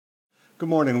Good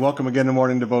morning. Welcome again to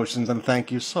Morning Devotions, and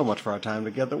thank you so much for our time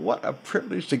together. What a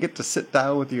privilege to get to sit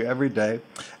down with you every day.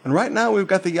 And right now we've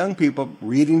got the young people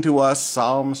reading to us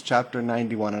Psalms chapter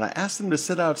 91, and I asked them to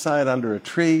sit outside under a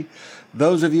tree.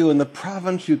 Those of you in the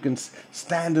province, you can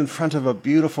stand in front of a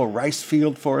beautiful rice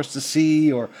field for us to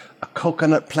see, or a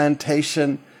coconut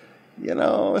plantation. You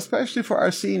know, especially for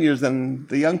our seniors and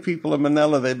the young people of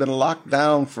Manila, they've been locked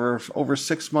down for over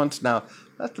 6 months now.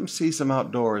 Let them see some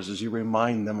outdoors as you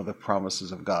remind them of the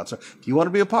promises of God. So if you want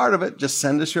to be a part of it, just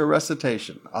send us your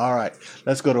recitation. All right,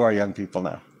 let's go to our young people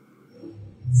now.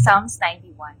 Psalms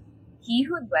 91. He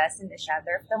who dwells in the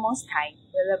shadow of the Most High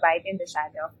will abide in the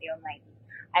shadow of the Almighty.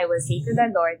 I will say to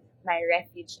the Lord, my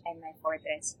refuge and my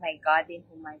fortress, my God in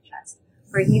whom I trust.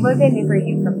 For he will deliver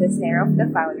you from the snare of the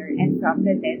fowler and from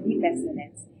the deadly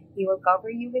pestilence. He will cover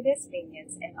you with his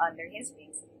pinions, and under his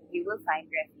wings you will find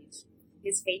refuge.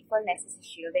 His faithfulness is a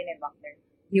shield and a buckler.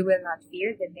 You will not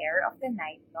fear the terror of the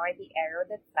night, nor the arrow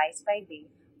that flies by day,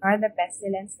 nor the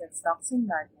pestilence that stalks in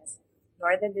darkness,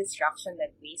 nor the destruction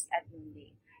that wastes at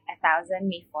noonday. 1,000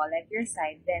 may fall at your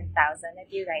side, 10,000 at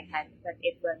your right hand, but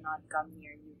it will not come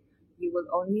near you. You will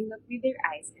only look with your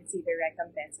eyes and see the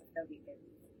recompense of the wicked.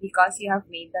 Because you have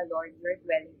made the Lord your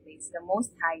dwelling place, the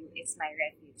Most High is my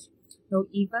refuge. No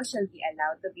evil shall be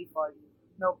allowed to befall you,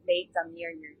 no plague come near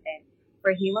your tent.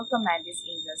 For he will command his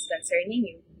angels concerning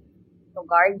you to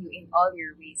guard you in all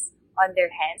your ways. On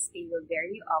their hands they will bear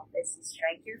you up lest you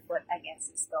strike your foot against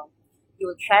a stone.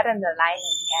 You will tread on the lion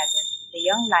and the adder, the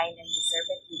young lion and the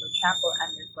serpent you will trample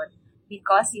underfoot.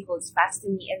 Because he holds fast to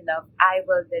me in love, I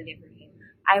will deliver him.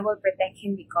 I will protect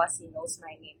him because he knows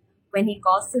my name. When he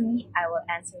calls to me, I will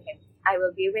answer him. I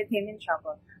will be with him in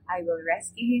trouble. I will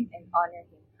rescue him and honor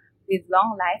him. With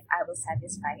long life I will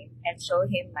satisfy him and show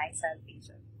him my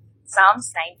salvation.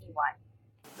 Psalms 91.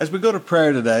 As we go to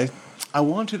prayer today, I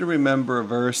want you to remember a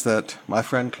verse that my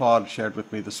friend Claude shared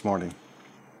with me this morning.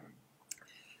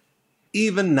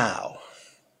 Even now,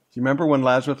 do you remember when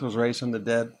Lazarus was raised from the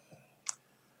dead?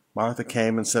 Martha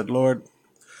came and said, Lord,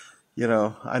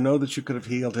 I know that you could have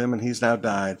healed him and he's now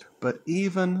died. But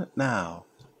even now,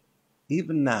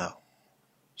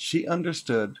 she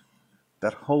understood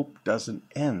that hope doesn't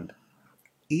end,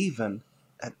 even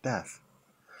at death.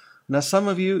 Now, some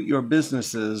of you, your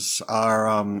businesses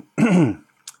are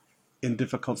in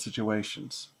difficult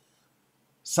situations.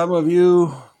 Some of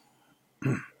you,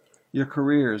 your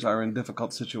careers are in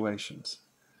difficult situations.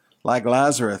 Like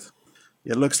Lazarus,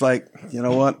 it looks like,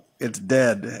 it's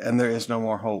dead and there is no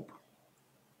more hope.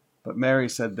 But Mary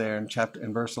said there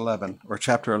in verse 11, or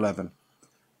chapter 11,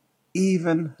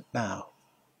 even now.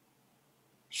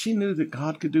 She knew that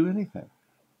God could do anything.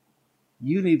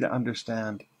 You need to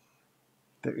understand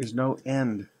there is no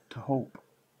end to hope.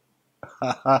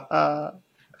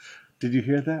 Did you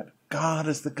hear that? God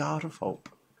is the God of hope.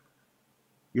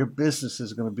 Your business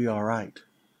is going to be all right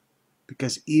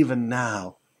because even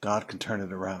now, God can turn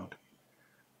it around.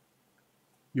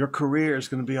 Your career is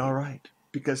going to be all right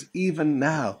because even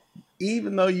now,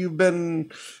 even though you've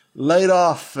been laid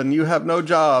off and you have no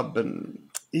job, and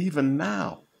even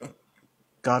now,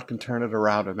 God can turn it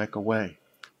around and make a way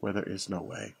where there is no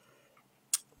way.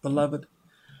 Beloved,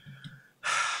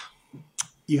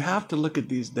 you have to look at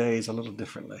these days a little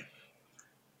differently.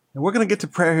 And we're going to get to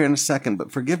prayer here in a second,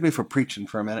 but forgive me for preaching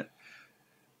for a minute.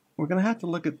 We're going to have to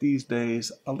look at these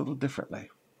days a little differently.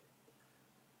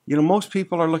 Most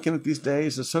people are looking at these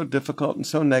days as so difficult and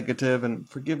so negative, and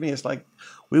forgive me, it's like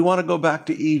we want to go back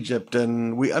to Egypt,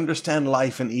 and we understand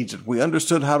life in Egypt. We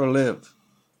understood how to live.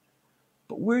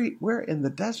 But we're in the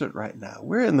desert right now.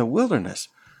 We're in the wilderness.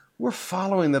 We're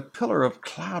following the pillar of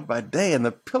cloud by day and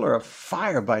the pillar of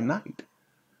fire by night.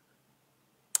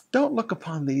 Don't look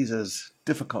upon these as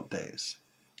difficult days.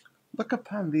 Look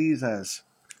upon these as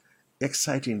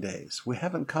exciting days. We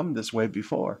haven't come this way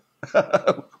before.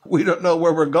 We don't know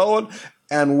where we're going,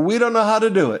 and we don't know how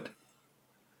to do it.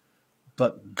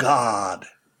 But God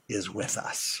is with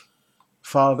us.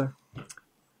 Father,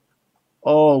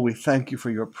 we thank you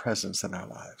for your presence in our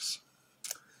lives.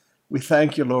 We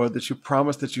thank you, Lord, that you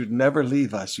promised that you'd never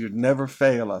leave us, you'd never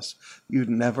fail us, you'd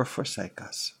never forsake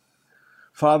us.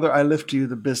 Father, I lift to you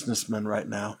the businessmen right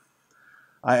now.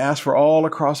 I ask for all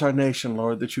across our nation,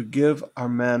 Lord, that you give our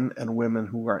men and women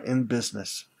who are in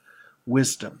business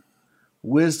wisdom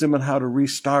on how to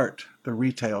restart the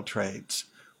retail trades,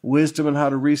 wisdom on how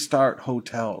to restart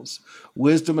hotels,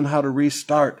 wisdom on how to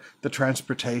restart the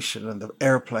transportation and the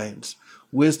airplanes,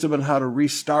 wisdom on how to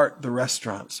restart the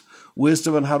restaurants,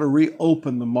 wisdom on how to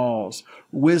reopen the malls,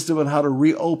 wisdom on how to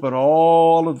reopen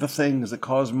all of the things that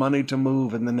cause money to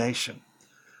move in the nation.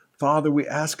 Father, we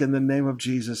ask in the name of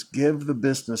Jesus, give the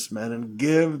businessmen and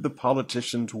give the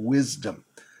politicians wisdom.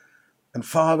 And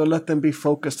Father, let them be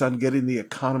focused on getting the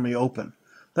economy open.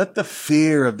 Let the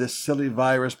fear of this silly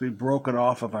virus be broken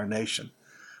off of our nation.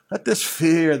 Let this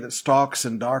fear that stalks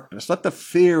in darkness, let the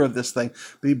fear of this thing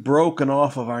be broken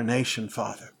off of our nation,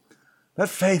 Father. Let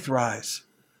faith rise.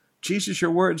 Jesus, your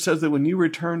word says that when you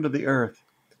return to the earth,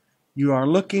 you are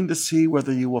looking to see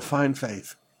whether you will find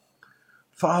faith.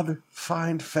 Father,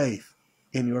 find faith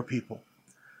in your people.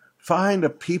 Find a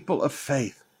people of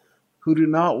faith who do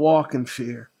not walk in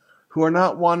fear, who are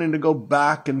not wanting to go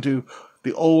back into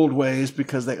the old ways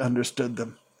because they understood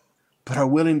them, but are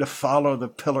willing to follow the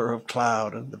pillar of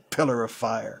cloud and the pillar of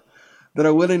fire, that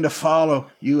are willing to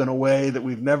follow you in a way that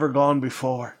we've never gone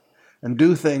before and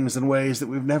do things in ways that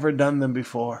we've never done them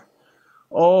before.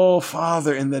 Oh,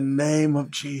 Father, in the name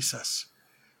of Jesus,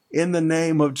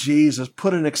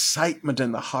 put an excitement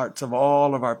in the hearts of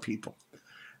all of our people,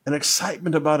 an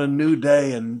excitement about a new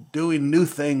day and doing new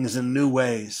things in new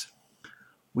ways.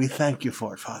 We thank you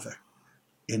for it, Father.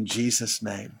 In Jesus'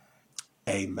 name,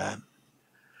 amen.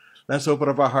 Let's open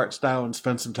up our hearts now and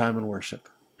spend some time in worship.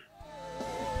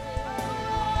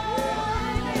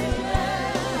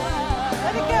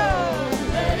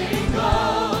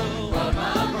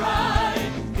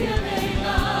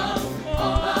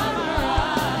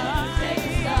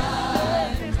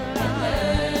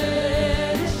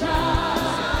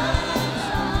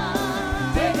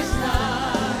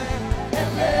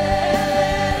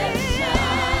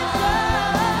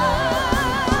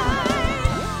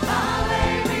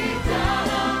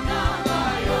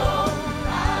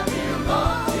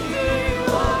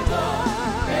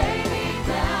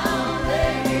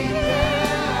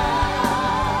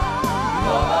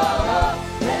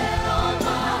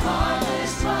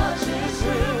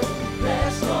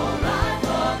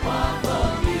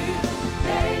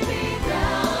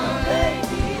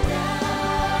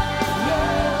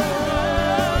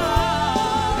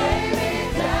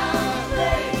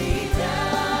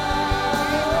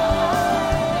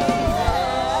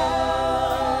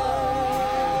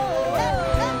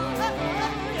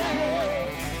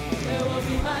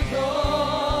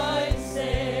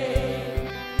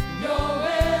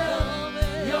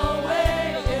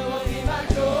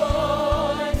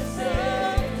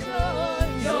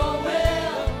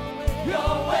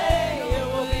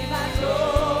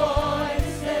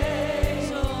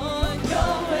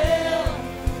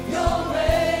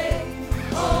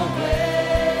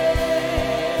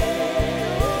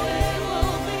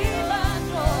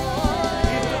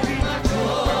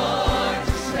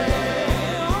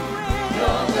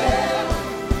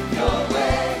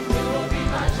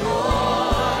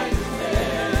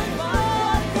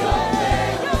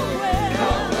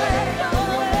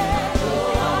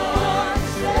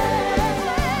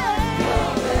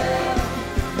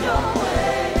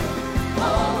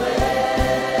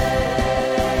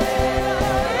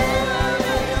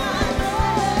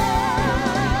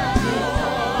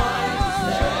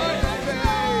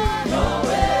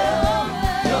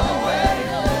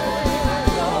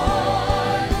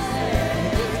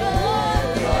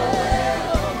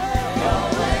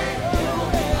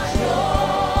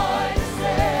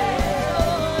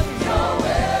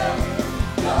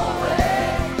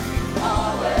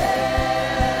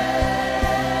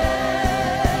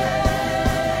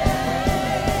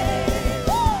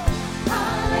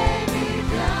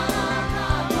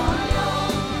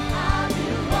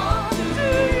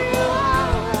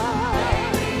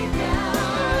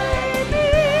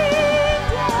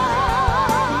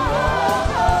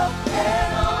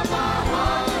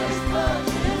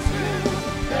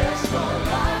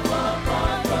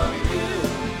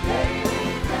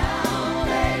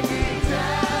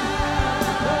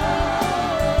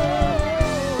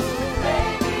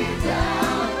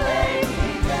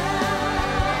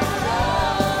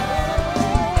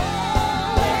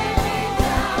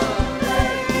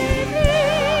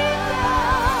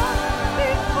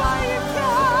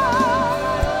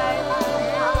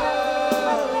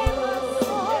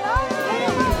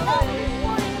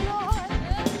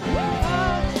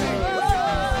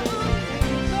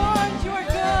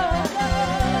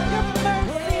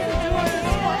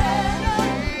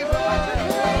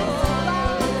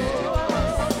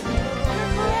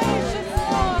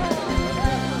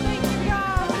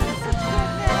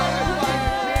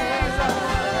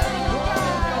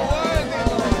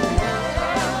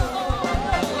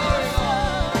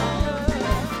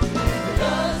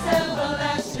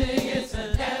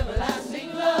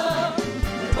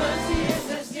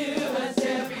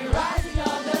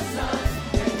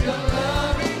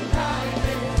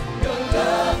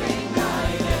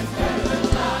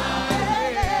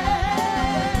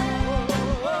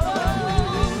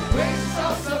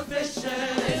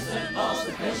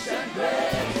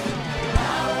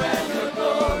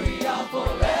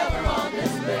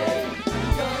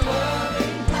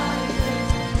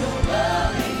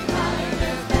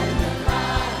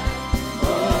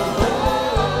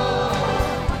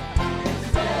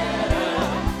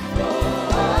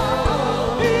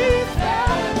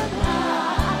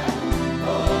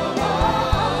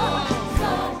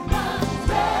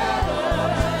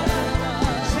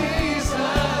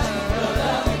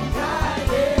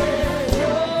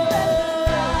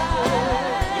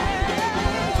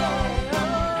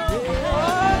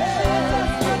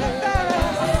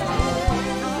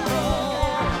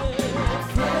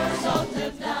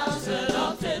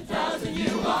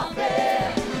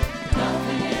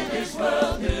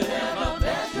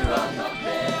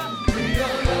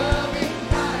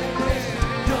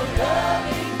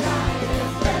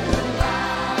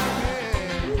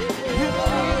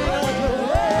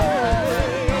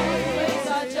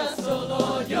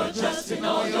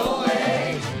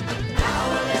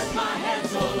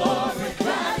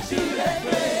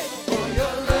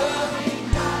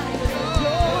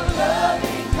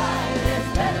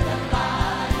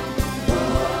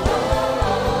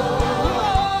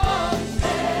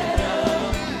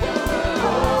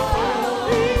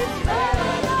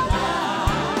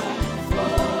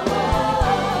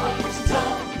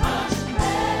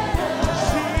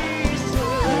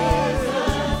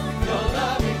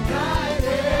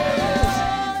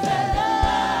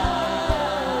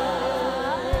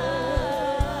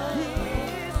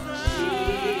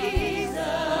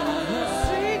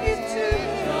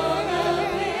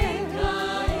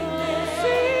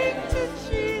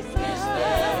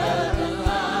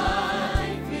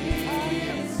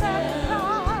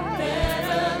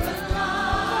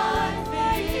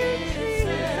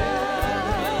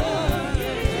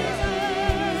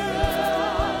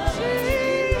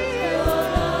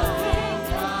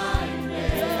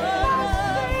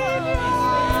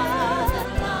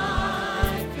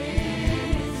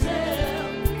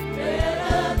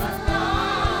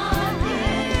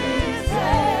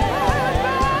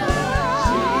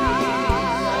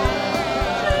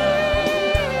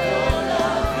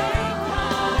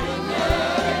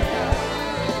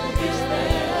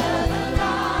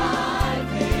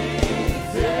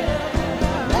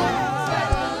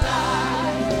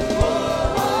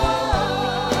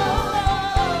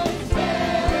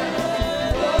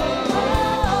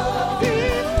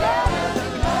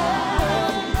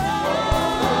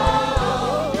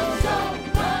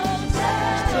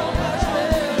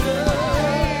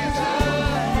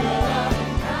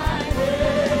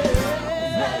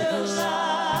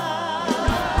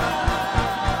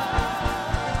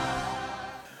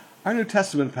 Our New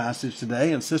Testament passage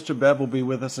today, and Sister Bev will be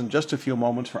with us in just a few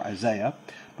moments for Isaiah,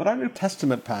 but our New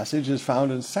Testament passage is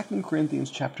found in 2 Corinthians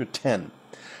chapter 10.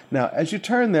 Now, as you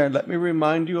turn there, let me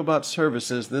remind you about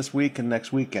services this week and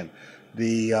next weekend.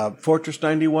 The Fortress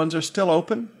 91s are still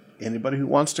open. Anybody who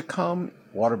wants to come,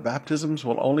 water baptisms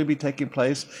will only be taking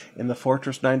place in the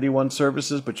Fortress 91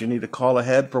 services, but you need to call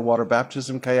ahead for water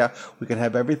baptism. We can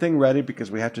have everything ready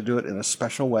because we have to do it in a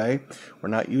special way. We're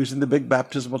not using the big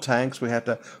baptismal tanks.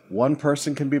 One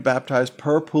person can be baptized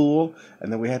per pool,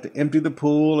 and then we have to empty the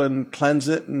pool and cleanse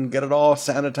it and get it all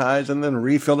sanitized and then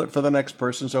refill it for the next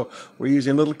person. So we're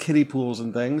using little kiddie pools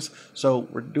and things. So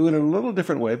we're doing it a little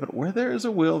different way, but where there is a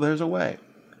will, there's a way.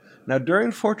 Now,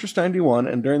 during Fortress 91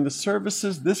 and during the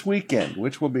services this weekend,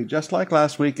 which will be just like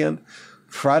last weekend,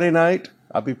 Friday night,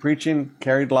 I'll be preaching,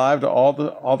 carried live to all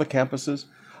the campuses.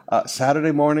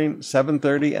 Saturday morning,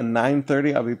 7:30 and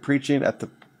 9:30, I'll be preaching at the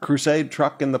Crusade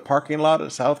truck in the parking lot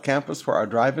at South Campus for our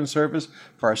drive-in service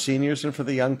for our seniors and for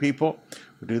the young people.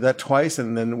 We'll do that twice,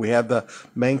 and then we have the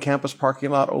main campus parking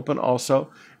lot open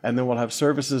also. And then we'll have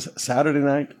services Saturday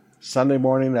night, Sunday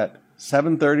morning at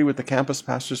 7:30 with the campus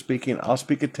pastor speaking. I'll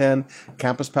speak at 10,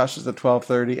 campus pastors at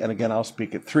 12:30, and again, I'll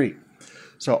speak at 3.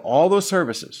 So all those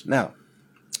services. Now,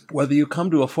 whether you come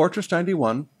to a Fortress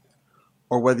 91,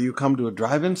 or whether you come to a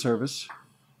drive-in service,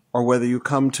 or whether you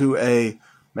come to a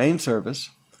main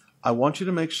service, I want you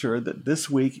to make sure that this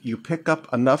week you pick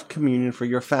up enough communion for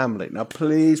your family. Now,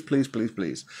 please, please, please,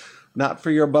 please, not for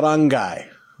your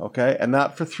barangay, okay, and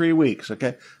not for 3 weeks,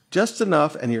 okay? Just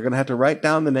enough, and you're going to have to write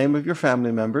down the name of your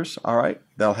family members, all right?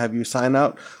 They'll have you sign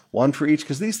out one for each,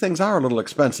 because these things are a little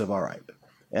expensive, all right?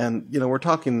 And, we're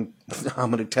talking how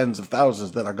many tens of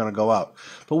thousands that are going to go out.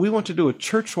 But we want to do a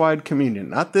church-wide communion,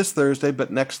 not this Thursday, but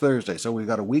next Thursday. So we've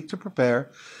got a week to prepare,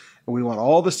 and we want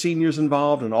all the seniors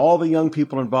involved and all the young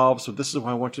people involved. So this is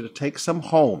why I want you to take some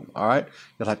home, all right?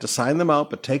 You'll have to sign them out,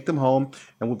 but take them home,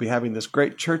 and we'll be having this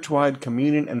great church-wide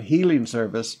communion and healing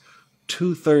service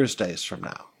 2 Thursdays from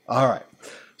now. All right,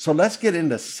 so let's get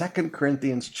into 2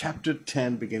 Corinthians chapter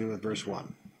 10, beginning with verse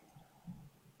 1.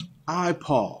 I,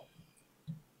 Paul,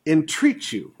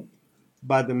 entreat you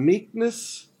by the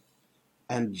meekness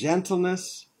and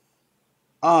gentleness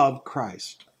of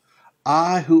Christ.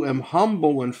 I, who am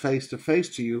humble when face to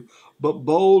face to you, but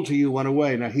bold to you when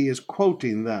away. Now, he is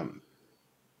quoting them.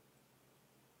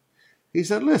 He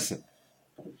said, listen,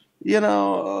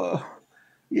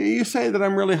 you say that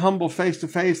I'm really humble face to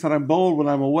face, that I'm bold when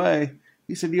I'm away.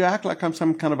 He said, you act like I'm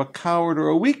some kind of a coward or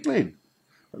a weakling.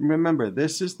 But remember,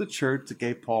 this is the church that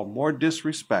gave Paul more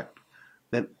disrespect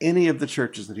than any of the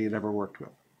churches that he had ever worked with.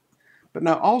 But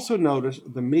now also notice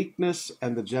the meekness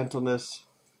and the gentleness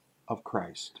of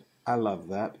Christ. I love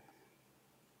that.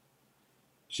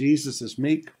 Jesus is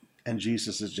meek and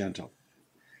Jesus is gentle.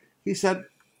 He said,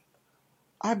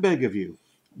 I beg of you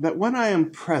that when I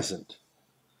am present,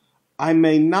 I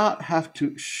may not have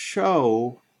to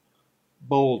show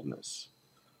boldness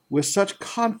with such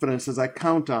confidence as I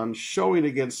count on showing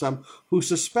against some who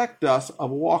suspect us of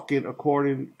walking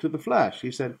according to the flesh.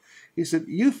 He said,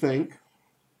 you think,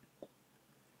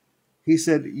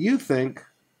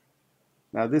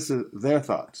 now this is their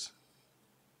thoughts.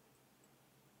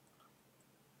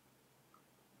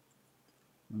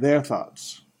 Their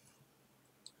thoughts.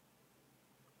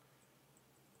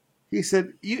 He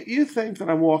said, you think that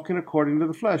I'm walking according to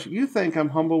the flesh. You think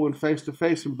I'm humble when face to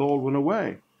face and bold when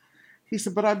away. He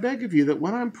said, but I beg of you that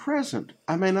when I'm present,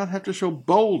 I may not have to show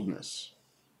boldness.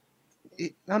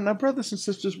 Now, brothers and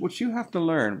sisters, what you have to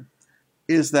learn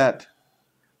is that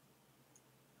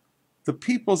the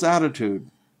people's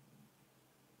attitude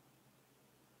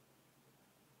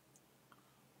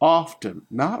often,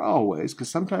 not always, because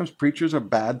sometimes preachers are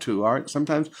bad too, all right?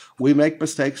 Sometimes we make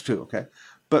mistakes too, okay?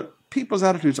 But people's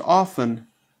attitudes often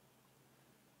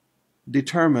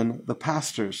determine the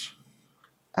pastor's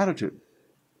attitude.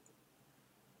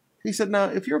 He said, now,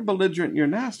 if you're belligerent, you're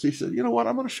nasty. He said, you know what?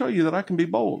 I'm going to show you that I can be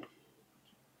bold.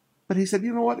 But he said,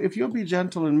 you know what? If you'll be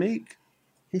gentle and meek,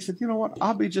 he said, you know what?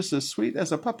 I'll be just as sweet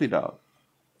as a puppy dog.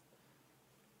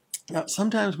 Now,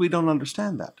 sometimes we don't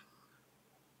understand that.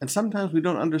 And sometimes we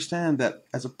don't understand that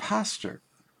as a pastor,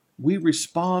 we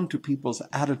respond to people's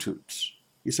attitudes.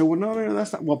 You say, well, no,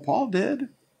 that's not. Well, Paul did.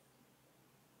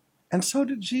 And so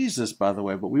did Jesus, by the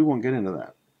way, but we won't get into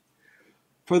that.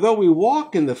 For though we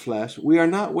walk in the flesh, we are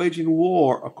not waging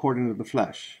war according to the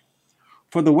flesh.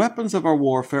 For the weapons of our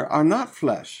warfare are not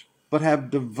flesh, but have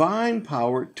divine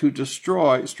power to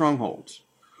destroy strongholds.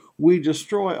 We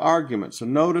destroy arguments. So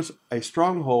notice a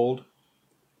stronghold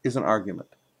is an argument.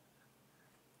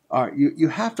 All right, you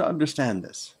have to understand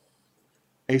this.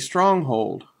 A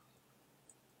stronghold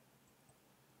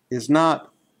is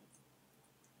not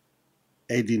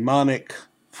a demonic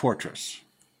fortress.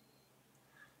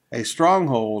 A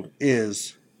stronghold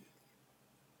is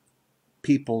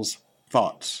people's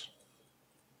thoughts.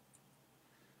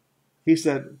 He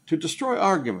said to destroy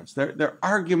arguments. They're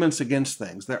arguments against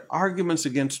things. They're arguments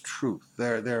against truth.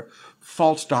 They're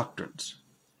false doctrines.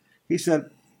 He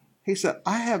said,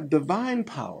 I have divine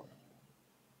power,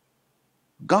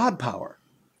 God power,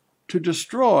 to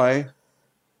destroy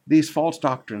these false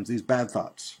doctrines, these bad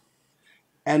thoughts,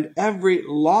 and every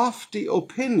lofty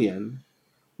opinion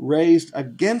raised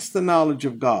against the knowledge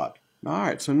of God. All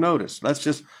right, so notice, let's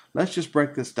just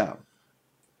break this down.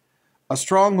 A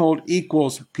stronghold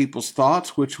equals people's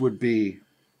thoughts, which would be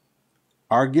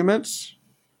arguments,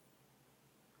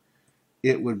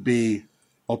 it would be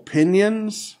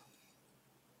opinions,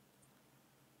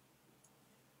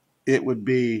 it would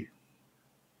be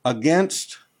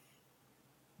against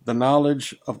the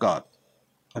knowledge of God,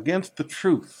 against the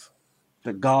truth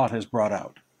that God has brought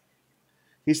out.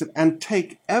 He said, and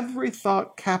take every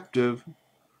thought captive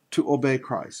to obey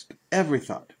Christ. Every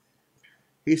thought.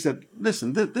 He said,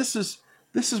 listen, this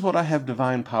is what I have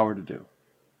divine power to do.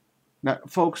 Now,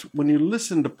 folks, when you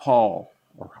listen to Paul,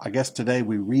 or I guess today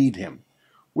we read him,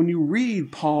 when you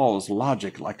read Paul's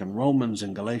logic, like in Romans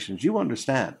and Galatians, you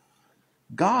understand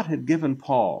God had given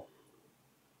Paul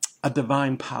a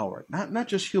divine power, not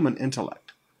just human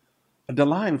intellect, a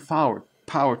divine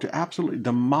power to absolutely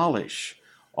demolish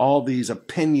all these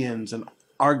opinions and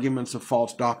arguments of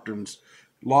false doctrines,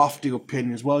 lofty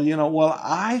opinions.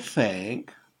 I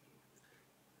think,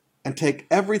 and take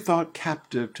every thought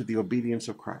captive to the obedience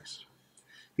of Christ.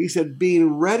 He said,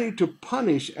 being ready to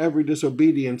punish every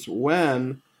disobedience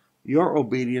when your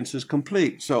obedience is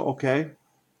complete. So, okay,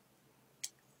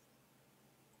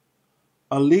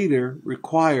 a leader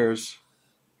requires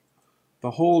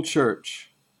the whole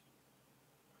church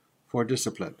for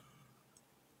discipline.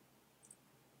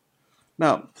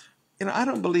 Now, I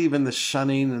don't believe in the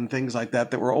shunning and things like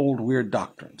that were old weird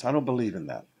doctrines. I don't believe in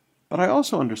that. But I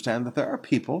also understand that there are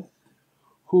people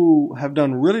who have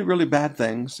done really, really bad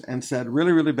things and said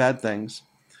really, really bad things,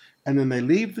 and then they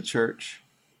leave the church,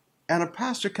 and a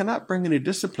pastor cannot bring any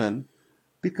discipline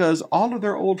because all of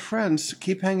their old friends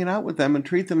keep hanging out with them and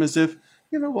treat them as if,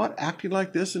 acting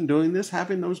like this and doing this,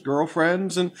 having those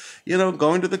girlfriends and,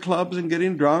 going to the clubs and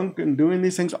getting drunk and doing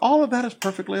these things. All of that is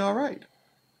perfectly all right.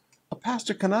 A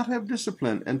pastor cannot have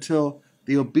discipline until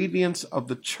the obedience of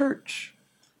the church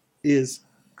is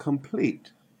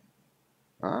complete.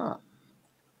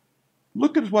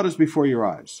 Look at what is before your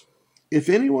eyes. If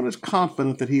anyone is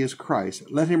confident that he is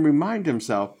Christ, let him remind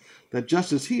himself that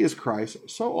just as he is Christ,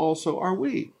 so also are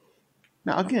we.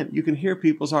 Now, again, you can hear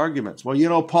people's arguments.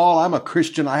 Well, Paul, I'm a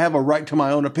Christian. I have a right to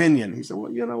my own opinion. He said,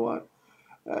 well, you know what?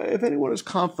 If anyone is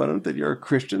confident that you're a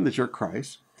Christian, that you're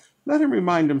Christ, let him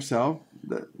remind himself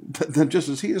that just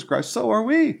as he is Christ, so are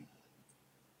we.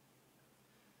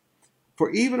 For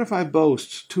even if I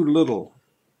boast too little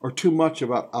or too much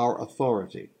about our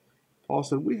authority, Paul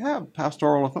said, we have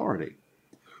pastoral authority,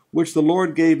 which the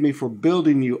Lord gave me for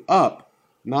building you up,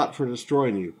 not for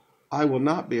destroying you. I will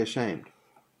not be ashamed.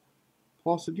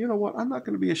 Paul said, you know what? I'm not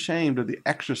going to be ashamed of the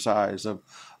exercise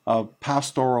of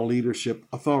pastoral leadership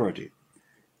authority.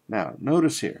 Now,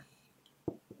 notice here.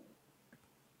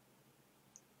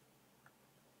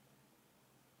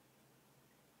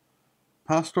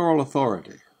 Pastoral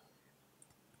authority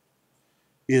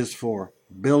is for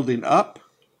building up,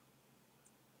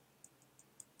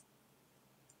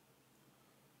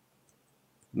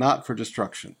 not for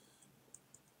destruction.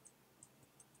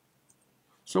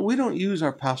 So we don't use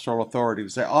our pastoral authority to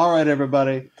say, all right,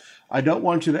 everybody, I don't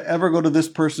want you to ever go to this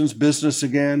person's business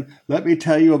again. Let me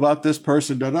tell you about this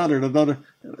person.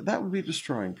 That would be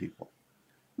destroying people.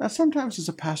 Now, sometimes as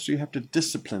a pastor, you have to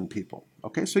discipline people.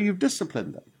 Okay, so you've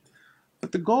disciplined them.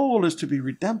 But the goal is to be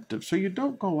redemptive. So you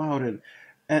don't go out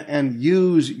and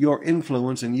use your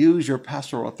influence and use your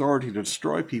pastoral authority to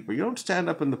destroy people. You don't stand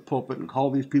up in the pulpit and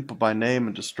call these people by name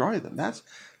and destroy them. That's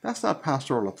not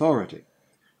pastoral authority.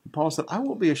 And Paul said, I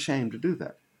won't be ashamed to do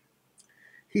that.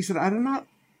 He said, I do not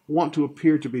want to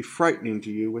appear to be frightening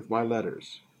to you with my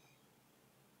letters.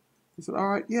 He said, all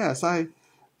right, yes,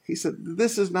 he said,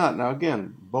 this is not, now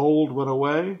again, bold went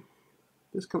away.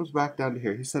 This comes back down to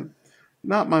here. He said,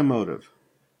 not my motive,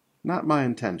 not my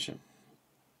intention.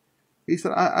 He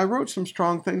said, I wrote some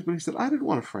strong things, but he said, I didn't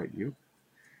want to frighten you.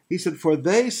 He said, for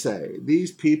they say,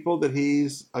 these people that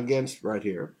he's against right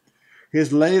here,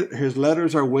 his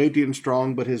letters are weighty and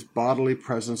strong, but his bodily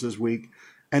presence is weak,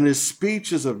 and his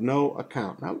speech is of no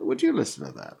account. Now, would you listen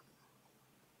to that?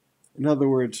 In other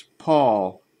words,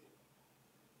 Paul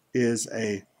is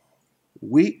a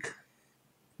weak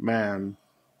man,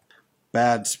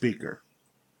 bad speaker.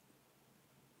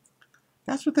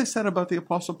 That's what they said about the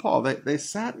Apostle Paul. They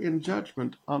sat in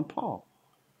judgment on Paul.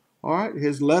 All right,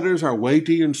 his letters are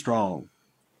weighty and strong,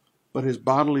 but his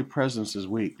bodily presence is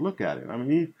weak. Look at him. I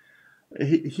mean,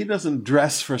 he doesn't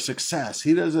dress for success.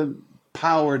 He doesn't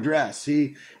power dress.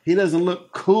 He doesn't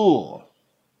look cool.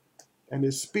 And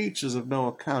his speech is of no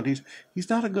account. He's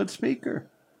not a good speaker.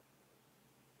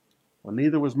 Well,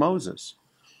 neither was Moses.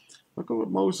 Look at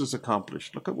what Moses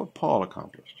accomplished. Look at what Paul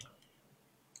accomplished.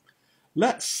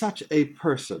 Let such a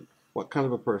person, what kind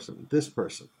of a person? This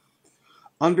person,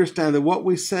 understand that what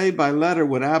we say by letter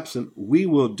when absent, we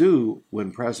will do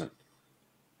when present.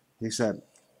 He said,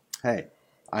 hey,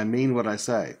 I mean what I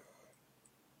say.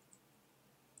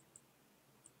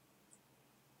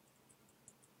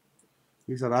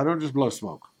 He said, I don't just blow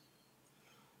smoke.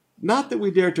 Not that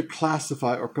we dare to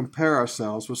classify or compare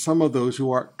ourselves with some of those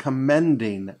who are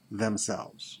commending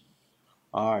themselves.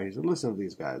 All right, he said, listen to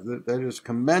these guys. They're just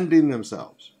commending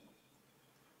themselves.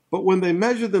 But when they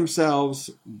measure themselves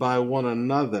by one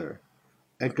another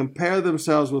and compare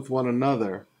themselves with one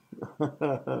another,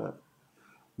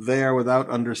 they are without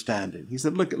understanding. He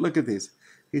said, look at these.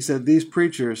 He said, these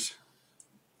preachers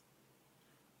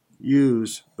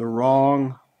use the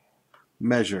wrong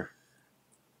measure.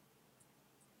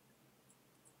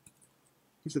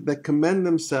 He said, they commend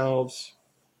themselves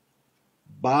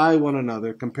by one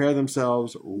another, compare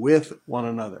themselves with one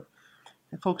another.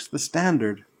 And folks, the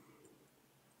standard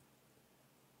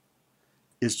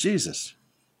is Jesus.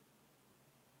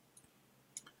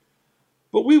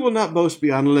 But we will not boast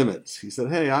beyond limits. He said,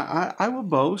 hey, I will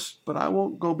boast, but I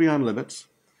won't go beyond limits.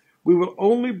 We will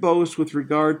only boast with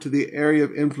regard to the area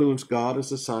of influence God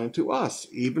has assigned to us,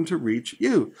 even to reach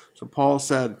you. So Paul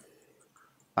said,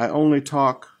 I only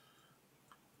talk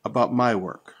about my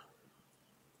work.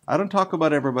 I don't talk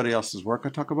about everybody else's work. I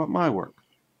talk about my work.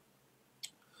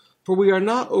 For we are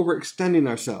not overextending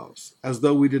ourselves as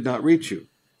though we did not reach you.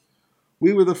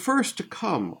 We were the first to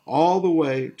come all the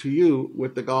way to you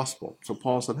with the gospel. So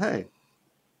Paul said, hey,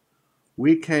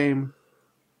 we came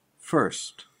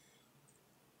first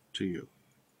to you.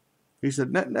 He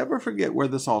said, never forget where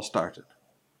this all started.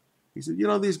 He said, you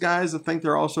know, these guys that think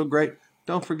they're all so great,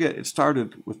 don't forget, it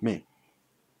started with me.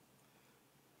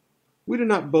 We do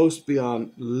not boast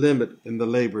beyond limit in the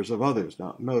labors of others.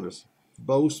 Now, notice,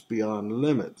 boast beyond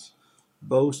limits.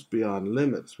 Boast beyond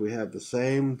limits. We have the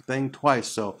same thing twice.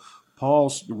 So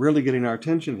Paul's really getting our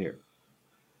attention here.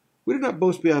 We do not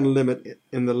boast beyond limit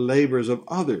in the labors of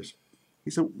others.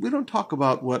 He said, we don't talk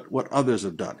about what others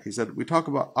have done. He said, we talk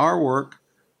about our work,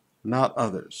 not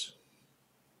others.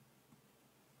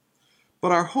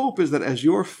 But our hope is that as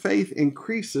your faith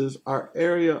increases, our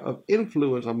area of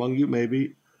influence among you may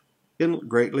be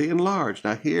greatly enlarged.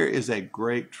 Now, here is a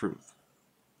great truth.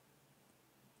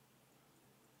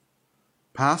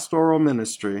 Pastoral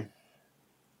ministry,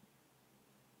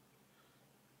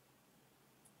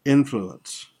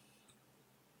 influence,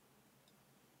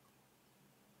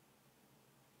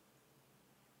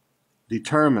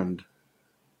 determined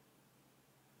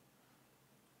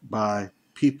by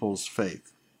people's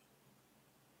faith.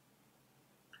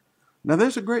 Now,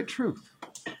 there's a great truth.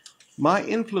 My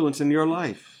influence in your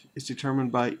life is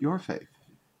determined by your faith.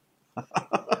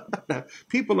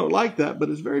 People don't like that, but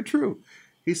it's very true.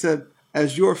 He said,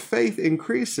 as your faith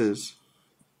increases,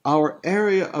 our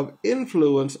area of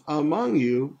influence among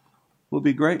you will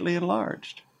be greatly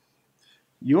enlarged.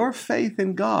 Your faith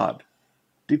in God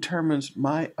determines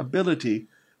my ability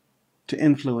to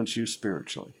influence you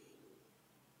spiritually.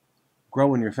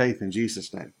 Grow in your faith in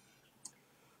Jesus' name.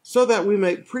 So that we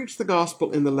may preach the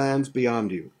gospel in the lands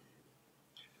beyond you,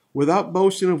 without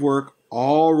boasting of work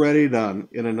already done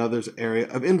in another's area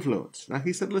of influence. Now,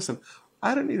 he said, listen,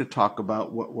 I don't need to talk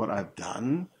about what I've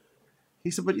done.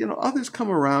 He said, but others come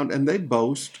around and they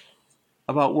boast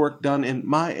about work done in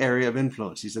my area of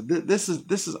influence. He said,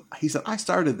 he said, I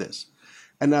started this.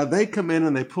 And now they come in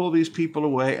and they pull these people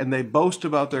away and they boast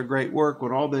about their great work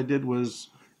when all they did was,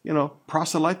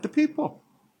 proselyte the people.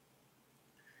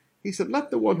 He said, let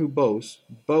the one who boasts,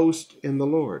 boast in the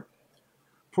Lord.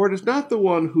 For it is not the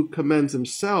one who commends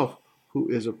himself who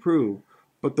is approved,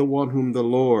 but the one whom the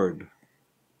Lord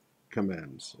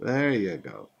commends. There you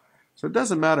go. So it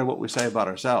doesn't matter what we say about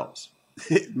ourselves.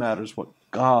 It matters what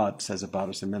God says about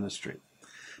us in ministry.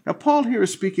 Now, Paul here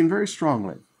is speaking very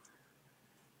strongly.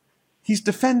 He's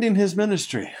defending his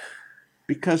ministry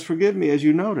because, forgive me, as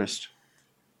you noticed,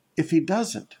 if he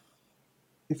doesn't,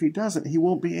 he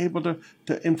won't be able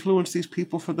to influence these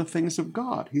people for the things of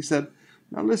God. He said,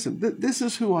 now listen, this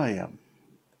is who I am.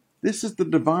 This is the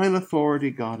divine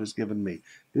authority God has given me.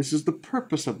 This is the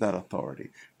purpose of that authority.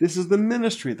 This is the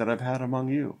ministry that I've had among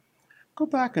you. Go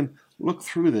back and look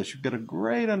through this. You get a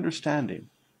great understanding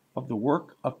of the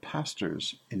work of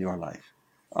pastors in your life.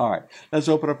 All right, let's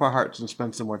open up our hearts and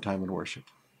spend some more time in worship.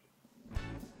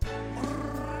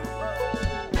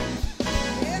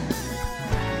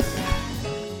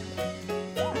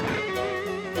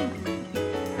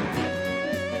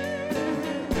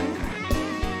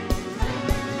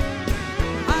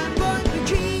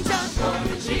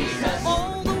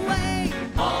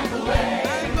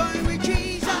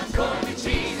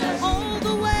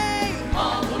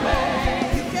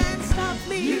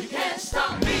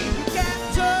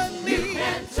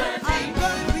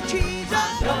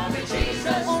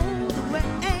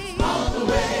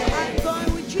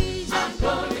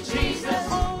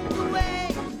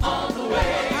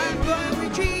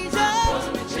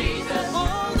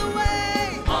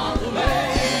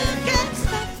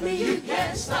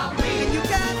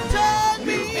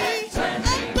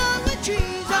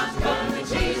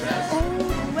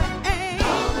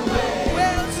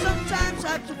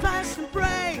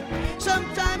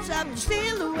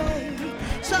 Steal away.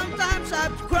 Sometimes I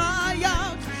have to cry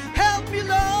out, help me,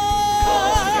 Lord.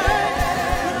 But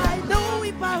I know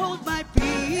if I hold my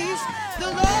peace, the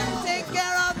Lord will take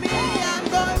care of me. I'm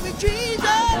going with Jesus.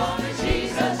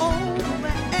 All the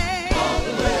way.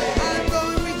 I'm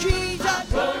going with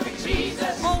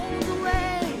Jesus. All the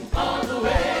way.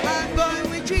 I'm going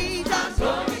with Jesus.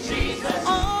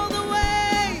 All the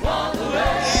way. You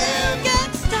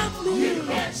can't stop me.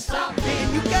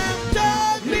 You can't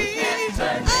turn me.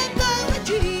 I'm going with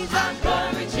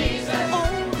Jesus.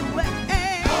 All the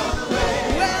way.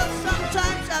 Well,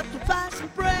 sometimes I have to fast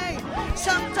and pray.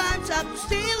 Sometimes I have to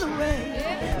steal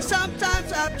away.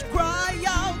 Sometimes I have to cry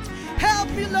out, help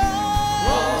me, Lord.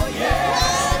 Oh,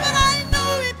 but I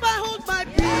know if I hold my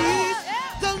peace,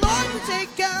 the Lord will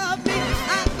take care of me.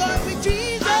 I'm going with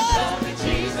Jesus.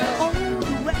 All the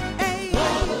way.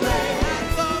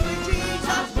 I'm going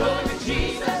with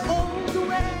Jesus. All the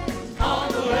way.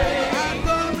 I'm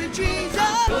going with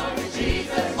Jesus.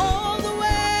 All the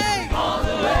way.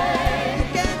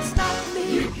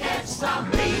 You can't stop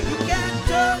me. You can't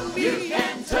turn me.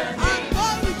 I'm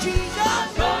going with Jesus.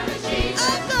 I'm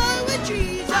going with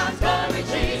Jesus.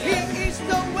 He is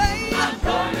the way,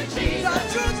 the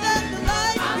truth, and the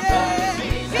life. Yeah. He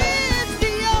is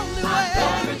the only way. I'm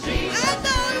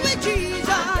going with Jesus.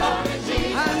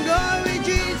 I'm going with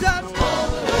Jesus.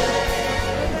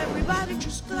 Everybody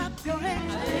just clap your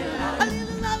hands. A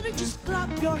little louder, just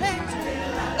clap your hands.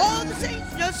 All the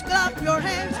saints, just clap your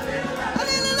hands. A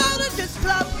little louder, just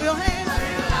clap your hands.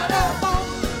 Come on,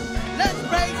 let's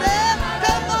praise Him.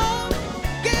 Come on,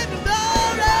 give Him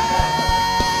glory.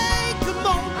 Come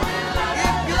on,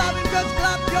 if you love Him, just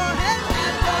clap your hands.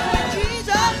 I'm going with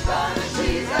Jesus.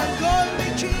 I'm going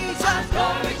with Jesus.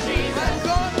 I'm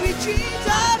going with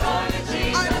Jesus.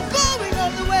 I'm going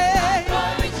all the way.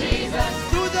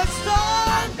 Through the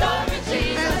storm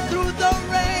and through the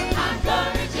rain.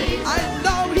 I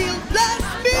know He'll bless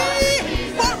me,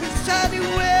 for He said He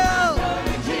will.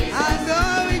 I'm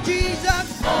going with Jesus.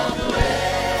 All the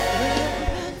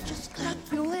way. Just clap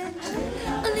your hands.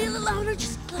 A little louder,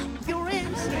 just clap your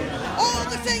hands. All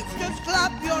the saints, just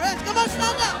clap your hands. Come on,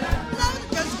 stand up. Louder,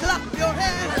 just clap your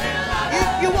hands.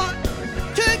 If you want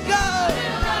to go,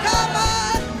 come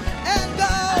on and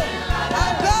go.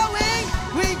 I'm going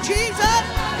with Jesus.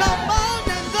 Come on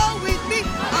and go with me.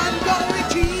 I'm going with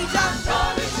Jesus.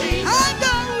 I'm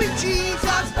going with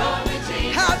Jesus.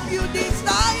 Have you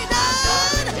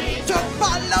decided to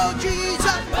follow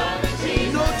Jesus?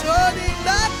 No turning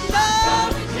back, no.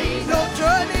 No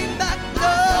turning back,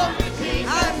 no.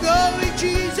 I'm going with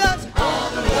Jesus. All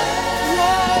the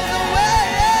way.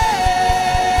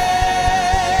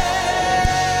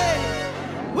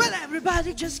 Well,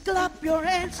 everybody just clap your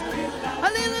hands. A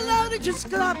little louder, just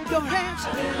clap your hands.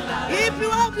 If you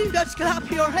want me, just clap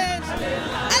your hands. A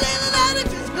little louder,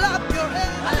 just clap your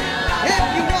hands.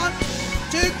 If you want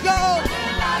to go,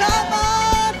 come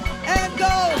on and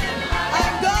go.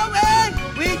 I'm going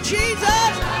with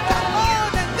Jesus. Come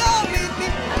on and go with me.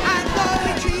 I'm going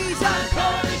with Jesus.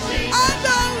 I'm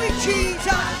going with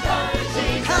Jesus.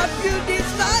 Have you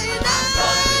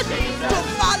decided to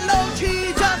follow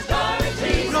Jesus?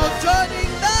 No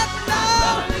turning back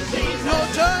now. No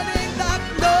turning back,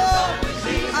 no.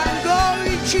 I'm going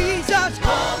with Jesus.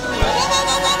 All the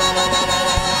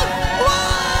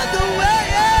way.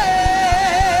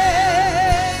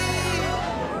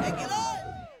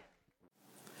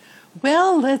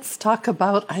 let's talk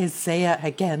about Isaiah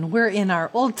again. We're in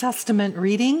our Old Testament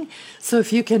reading, so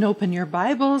if you can open your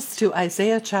Bibles to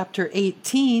Isaiah chapter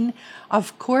 18.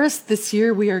 Of course, this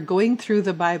year we are going through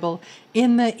the Bible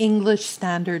in the English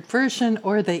Standard Version,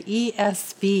 or the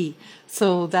ESV.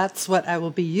 So that's what I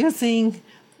will be using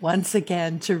once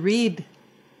again to read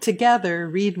together,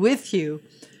 read with you,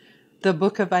 the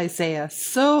book of Isaiah.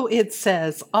 So it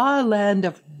says, "Ah, land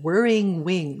of whirring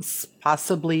wings,"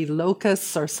 possibly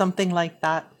locusts or something like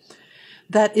that,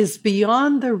 "that is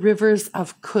beyond the rivers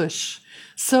of Cush."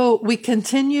 So we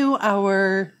continue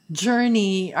our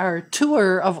journey, our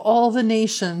tour of all the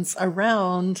nations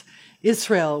around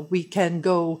Israel. We can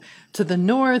go to the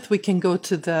north, we can go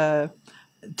to the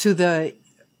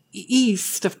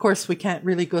east. Of course, we can't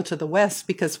really go to the west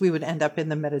because we would end up in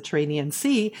the Mediterranean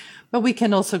Sea, but we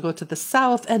can also go to the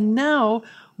south. And now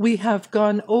we have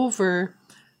gone over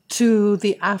to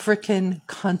the African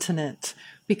continent,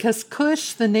 because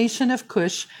Cush, the nation of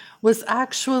Cush, was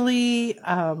actually,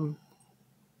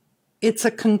 it's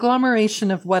a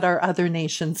conglomeration of what are other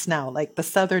nations now, like the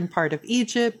southern part of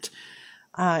Egypt,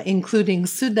 including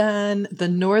Sudan, the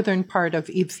northern part of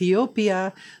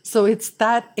Ethiopia. So it's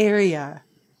that area.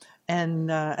 And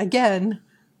again,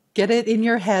 get it in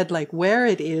your head, like where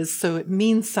it is, so it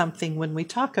means something when we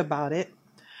talk about it.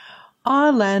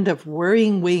 "Ah, land of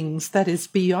whirring wings, that is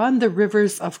beyond the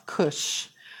rivers of Cush,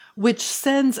 which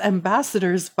sends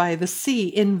ambassadors by the sea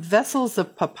in vessels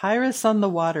of papyrus on the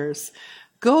waters.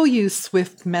 Go, you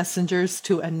swift messengers,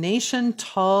 to a nation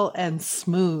tall and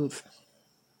smooth."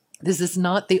 This is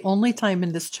not the only time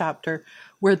in this chapter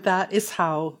where that is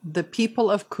how the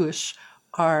people of Cush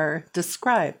are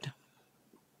described,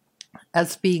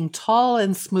 as being tall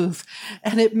and smooth.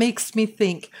 And it makes me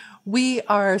think, we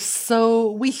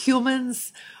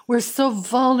humans, we're so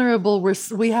vulnerable.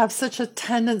 We have such a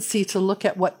tendency to look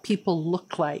at what people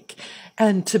look like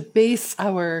and to base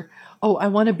our, oh, I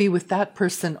want to be with that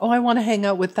person. Oh, I want to hang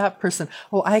out with that person.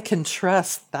 Oh, I can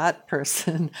trust that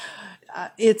person.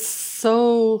 It's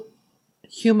so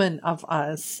human of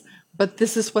us. But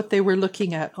this is what they were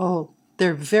looking at. Oh,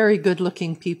 they're very good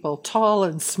looking people, tall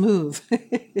and smooth.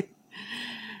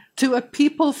 "To a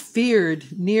people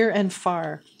feared near and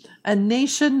far, a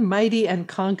nation mighty and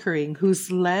conquering,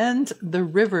 whose land the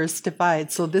rivers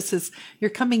divide." So this is, you're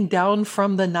coming down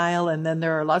from the Nile, and then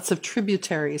there are lots of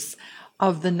tributaries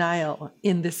of the Nile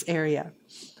in this area.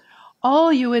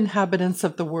 "All you inhabitants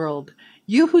of the world,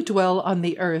 you who dwell on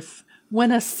the earth,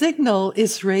 when a signal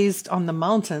is raised on the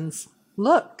mountains,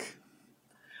 look.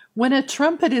 When a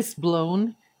trumpet is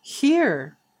blown,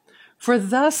 hear. For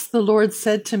thus the Lord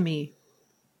said to me,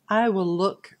 I will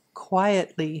look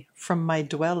quietly from my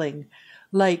dwelling,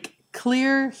 like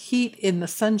clear heat in the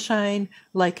sunshine,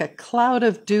 like a cloud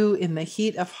of dew in the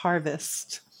heat of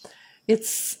harvest."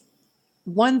 It's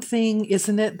one thing,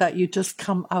 isn't it, that you just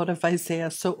come out of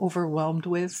Isaiah so overwhelmed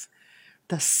with?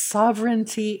 The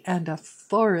sovereignty and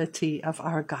authority of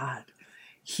our God.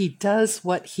 He does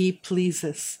what he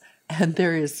pleases, and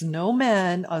there is no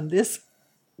man on this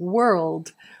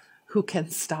world who can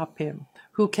stop him,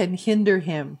 who can hinder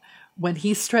him. When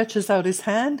he stretches out his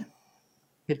hand,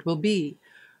 it will be.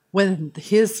 When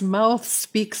his mouth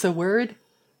speaks a word,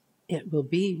 it will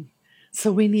be.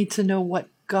 So we need to know what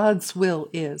God's will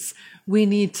is. We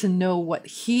need to know what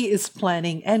he is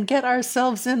planning and get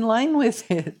ourselves in line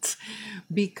with it,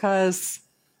 because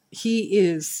he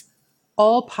is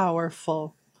all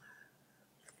powerful.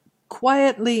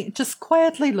 Just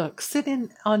quietly look,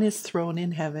 sitting on his throne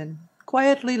in heaven,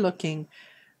 quietly looking,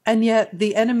 and yet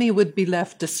the enemy would be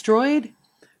left destroyed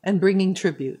and bringing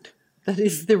tribute. That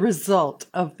is the result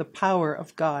of the power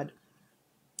of God.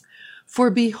 "For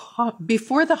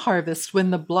before the harvest,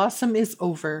 when the blossom is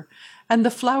over and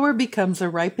the flower becomes a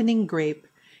ripening grape,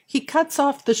 he cuts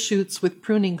off the shoots with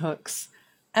pruning hooks,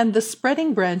 and the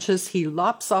spreading branches he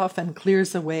lops off and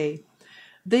clears away.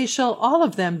 They shall all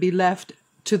of them be left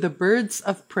to the birds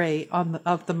of prey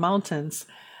of the mountains,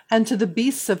 and to the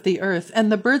beasts of the earth,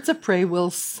 and the birds of prey will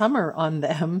summer on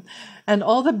them, and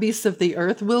all the beasts of the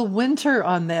earth will winter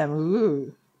on them."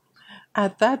 Ooh.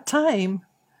 "At that time,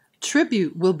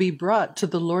 tribute will be brought to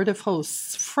the Lord of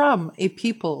hosts from a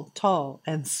people tall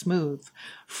and smooth,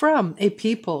 from a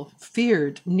people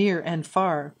feared near and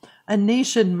far, a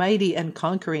nation mighty and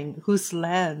conquering, whose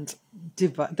land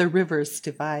the rivers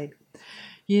divide."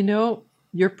 You know,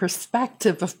 your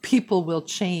perspective of people will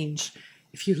change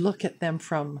if you look at them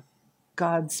from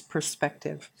God's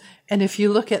perspective. And if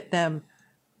you look at them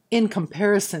in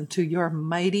comparison to your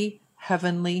mighty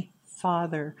heavenly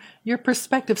Father, your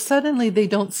perspective, suddenly they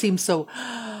don't seem so,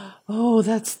 oh,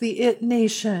 that's the it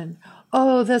nation.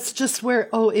 Oh, that's just where,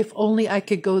 oh, if only I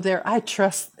could go there. I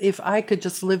trust if I could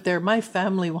just live there, my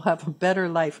family will have a better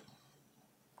life.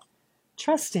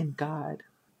 Trust in God.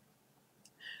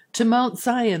 To Mount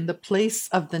Zion, the place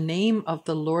of the name of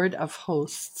the Lord of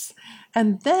hosts.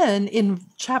 And then in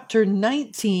chapter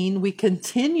 19, we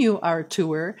continue our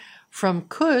tour from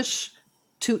Cush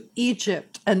to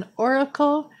Egypt, an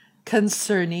oracle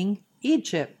concerning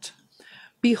Egypt.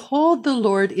 Behold, the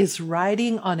Lord is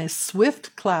riding on a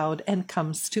swift cloud and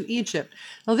comes to Egypt.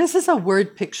 Now, this is a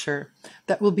word picture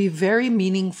that will be very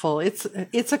meaningful. It's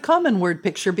a common word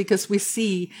picture because we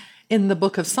see in the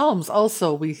book of Psalms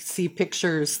also, we see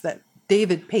pictures that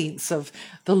David paints of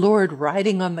the Lord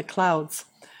riding on the clouds.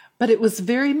 But it was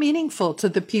very meaningful to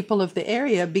the people of the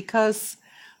area because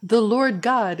the Lord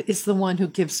God is the one who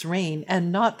gives rain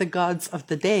and not the gods of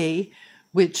the day,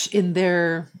 which in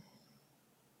their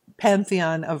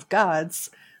pantheon of gods,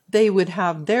 they would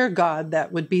have their God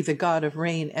that would be the God of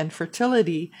rain and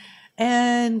fertility.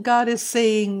 And God is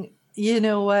saying, you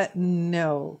know what?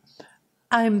 No,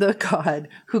 I'm the God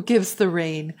who gives the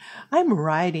rain. I'm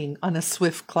riding on a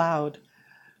swift cloud.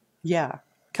 Yeah,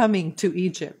 coming to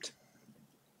Egypt.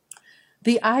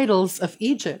 The idols of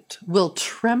Egypt will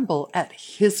tremble at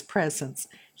his presence.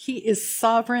 He is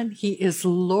sovereign. He is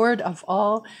Lord of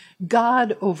all,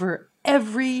 God over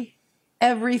everything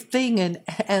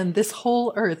and this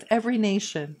whole earth, every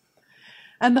nation.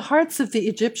 And the hearts of the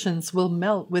Egyptians will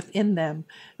melt within them.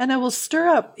 And I will stir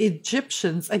up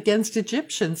Egyptians against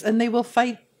Egyptians, and they will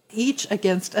fight each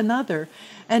against another,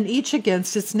 and each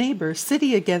against its neighbor,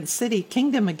 city against city,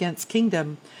 kingdom against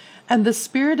kingdom. And the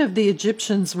spirit of the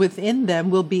Egyptians within them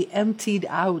will be emptied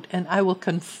out, and I will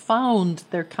confound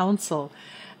their counsel.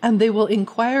 And they will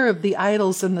inquire of the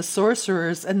idols and the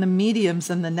sorcerers and the mediums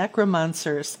and the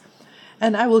necromancers.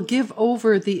 And I will give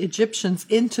over the Egyptians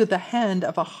into the hand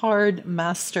of a hard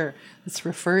master. It's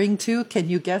referring to, can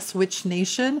you guess which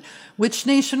nation? Which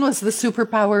nation was the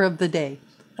superpower of the day?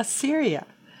 Assyria.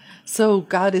 So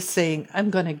God is saying,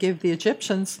 I'm going to give the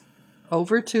Egyptians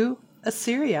over to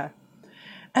Assyria.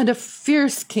 And a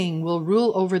fierce king will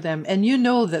rule over them. And you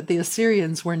know that the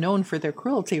Assyrians were known for their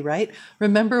cruelty, right?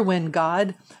 Remember when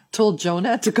God told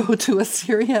Jonah to go to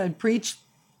Assyria and preach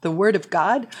the word of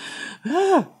God?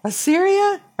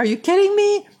 Assyria? Are you kidding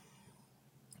me?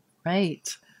 Right.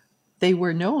 They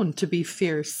were known to be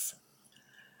fierce.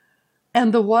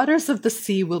 And the waters of the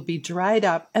sea will be dried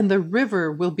up, and the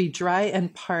river will be dry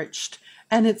and parched,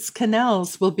 and its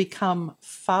canals will become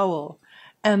foul,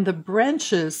 and the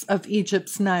branches of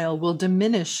Egypt's Nile will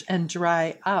diminish and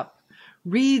dry up.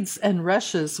 Reeds and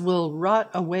rushes will rot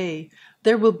away.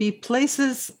 There will be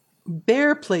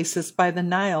bare places by the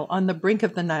Nile, on the brink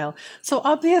of the Nile. So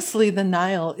obviously the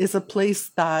Nile is a place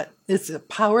that is a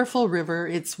powerful river.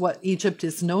 It's what Egypt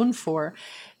is known for.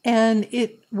 And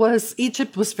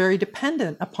Egypt was very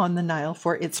dependent upon the Nile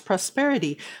for its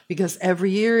prosperity, because every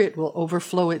year it will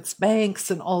overflow its banks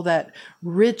and all that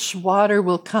rich water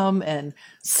will come and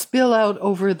spill out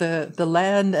over the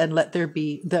land, and let there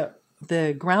be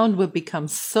the ground will become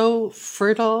so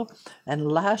fertile and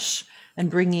lush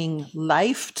and bringing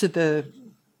life to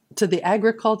the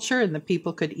agriculture, and the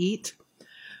people could eat.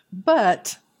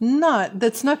 But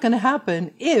that's not going to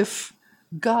happen if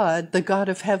God, the God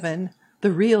of heaven,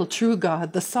 the real true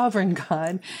God, the sovereign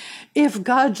God, if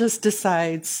God just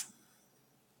decides,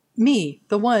 me,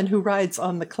 the one who rides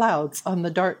on the clouds, on the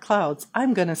dark clouds,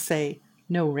 I'm going to say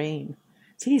no rain.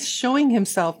 So he's showing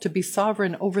himself to be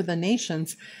sovereign over the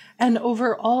nations and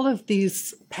over all of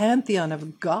these pantheon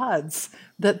of gods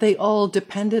that they all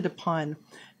depended upon.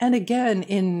 And again,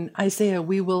 in Isaiah,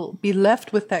 we will be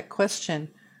left with that question: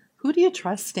 who do you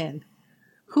trust in?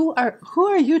 Who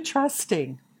are you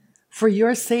trusting for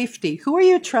your safety? Who are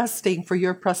you trusting for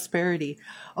your prosperity?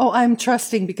 Oh, I'm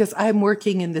trusting because I'm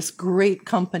working in this great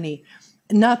company.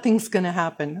 Nothing's going to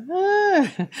happen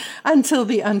until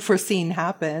the unforeseen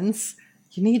happens.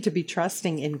 You need to be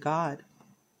trusting in God.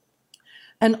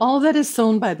 And all that is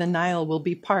sown by the Nile will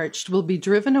be parched, will be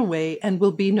driven away, and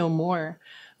will be no more.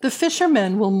 The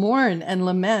fishermen will mourn and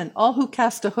lament, all who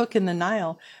cast a hook in the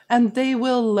Nile, and they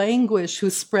will languish who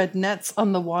spread nets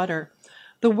on the water.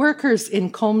 The workers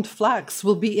in combed flax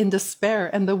will be in despair,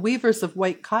 and the weavers of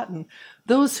white cotton,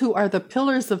 those who are the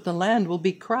pillars of the land, will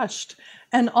be crushed,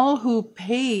 and all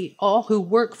who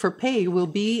work for pay will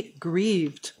be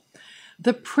grieved.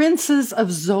 The princes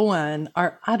of Zoan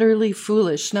are utterly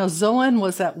foolish. Now, Zoan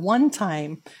was at one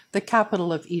time the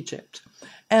capital of Egypt,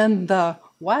 and the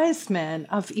wise men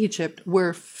of Egypt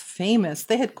were famous.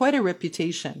 They had quite a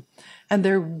reputation, and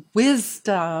their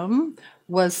wisdom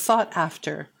was sought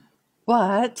after.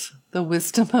 But the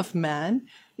wisdom of man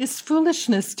is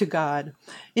foolishness to God.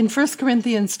 In 1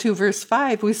 Corinthians 2, verse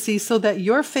 5, we see, so that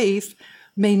your faith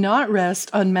may not rest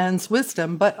on man's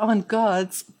wisdom, but on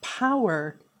God's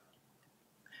power.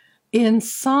 In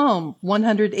Psalm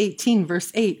 118,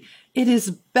 verse 8, it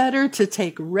is better to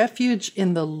take refuge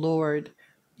in the Lord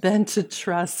than to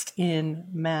trust in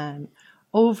man.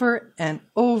 Over and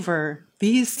over,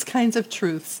 these kinds of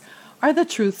truths are the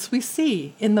truths we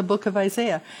see in the book of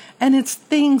Isaiah. And it's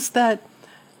things that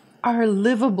are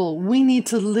livable. We need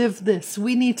to live this.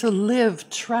 We need to live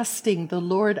trusting the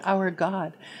Lord our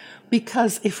God.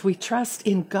 Because if we trust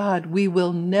in God, we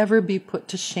will never be put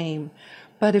to shame.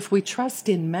 But if we trust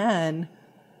in man,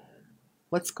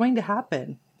 what's going to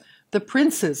happen? The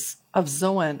princes of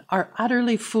Zoan are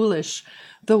utterly foolish.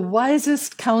 The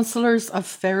wisest counselors of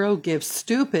Pharaoh give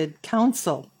stupid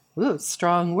counsel. Ooh,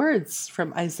 strong words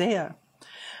from Isaiah.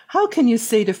 How can you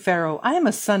say to Pharaoh, I am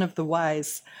a son of the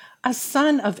wise, a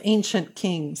son of ancient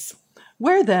kings?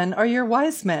 Where then are your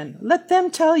wise men? Let them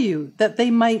tell you, that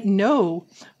they might know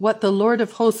what the Lord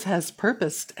of hosts has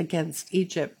purposed against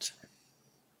Egypt.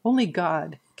 Only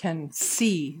God can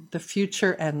see the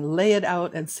future and lay it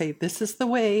out and say, this is the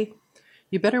way.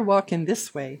 You better walk in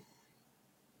this way.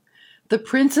 The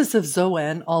princes of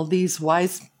Zoan, all these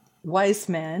wise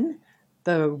men,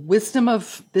 the wisdom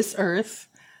of this earth,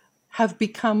 have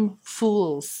become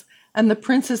fools, and the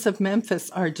princes of Memphis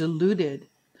are deluded.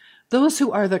 Those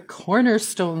who are the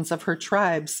cornerstones of her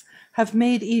tribes have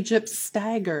made Egypt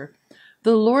stagger.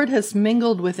 The Lord has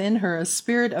mingled within her a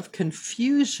spirit of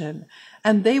confusion,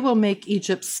 and they will make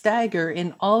Egypt stagger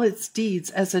in all its deeds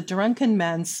as a drunken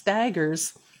man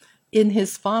staggers in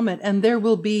his vomit. And there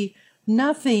will be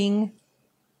nothing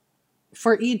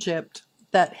for Egypt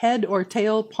that head or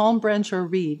tail, palm branch or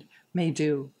reed may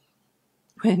do.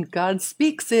 When God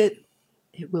speaks it,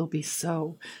 it will be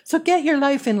so. So get your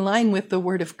life in line with the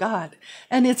Word of God.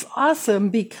 And it's awesome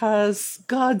because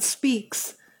God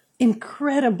speaks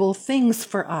incredible things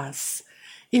for us.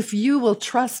 If you will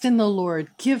trust in the Lord,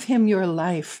 give him your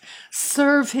life,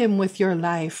 serve him with your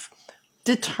life,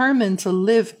 determined to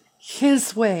live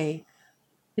his way,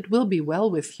 it will be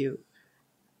well with you.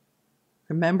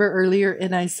 Remember earlier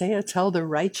in Isaiah, tell the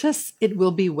righteous it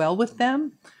will be well with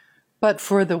them, but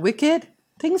for the wicked,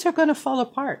 things are going to fall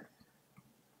apart.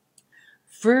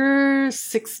 Verse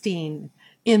 16,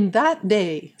 in that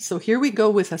day, so here we go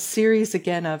with a series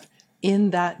again of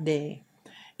in that day.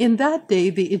 In that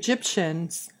day, the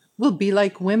Egyptians will be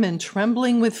like women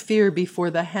trembling with fear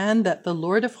before the hand that the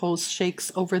Lord of hosts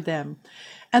shakes over them.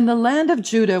 And the land of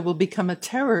Judah will become a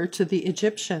terror to the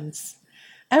Egyptians.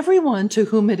 Everyone to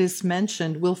whom it is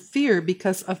mentioned will fear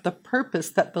because of the purpose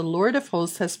that the Lord of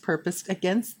hosts has purposed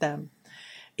against them.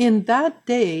 In that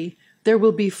day, there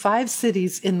will be 5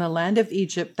 cities in the land of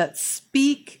Egypt that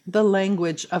speak the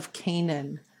language of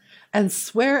Canaan and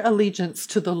swear allegiance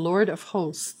to the Lord of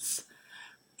hosts.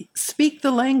 Speak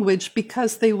the language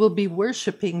because they will be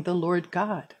worshiping the Lord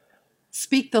God.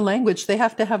 Speak the language. They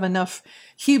have to have enough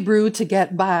Hebrew to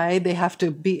get by.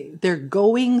 They're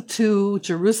going to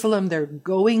Jerusalem. They're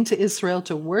going to Israel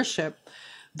to worship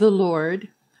the Lord.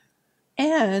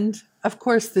 And of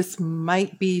course, this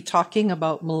might be talking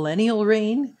about millennial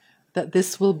reign, that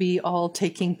this will be all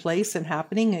taking place and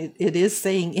happening. It is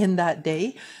saying in that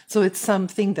day. So it's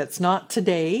something that's not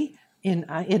today in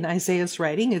Isaiah's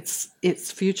writing.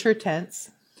 It's future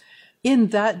tense. In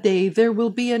that day, there will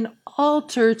be an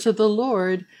altar to the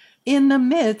Lord in the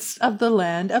midst of the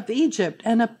land of Egypt,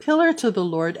 and a pillar to the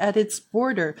Lord at its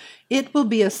border. It will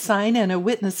be a sign and a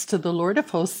witness to the Lord of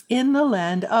hosts in the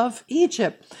land of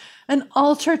Egypt. An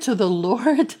altar to the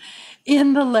Lord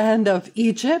in the land of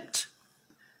Egypt.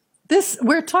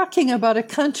 We're talking about a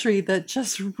country that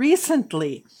just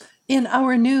recently, in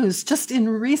our news, just in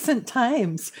recent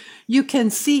times, you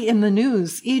can see in the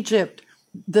news, Egypt,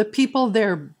 the people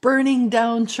there burning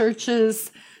down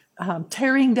churches,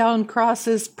 tearing down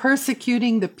crosses,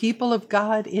 persecuting the people of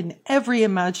God in every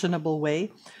imaginable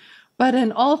way, but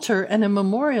an altar and a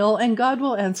memorial, and God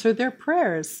will answer their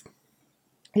prayers.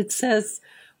 It says,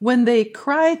 when they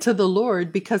cry to the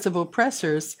Lord because of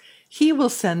oppressors, he will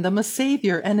send them a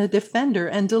savior and a defender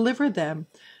and deliver them.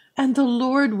 And the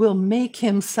Lord will make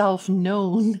himself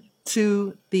known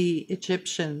to the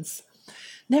Egyptians.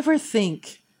 Never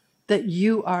think that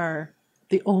you are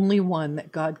the only one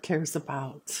that God cares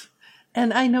about.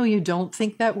 And I know you don't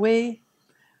think that way,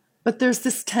 but there's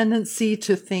this tendency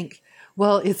to think,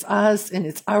 well, it's us and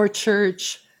it's our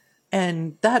church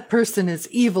and that person is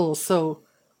evil. So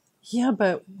yeah,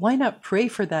 but why not pray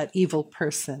for that evil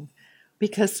person?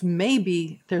 Because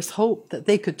maybe there's hope that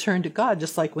they could turn to God,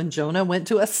 just like when Jonah went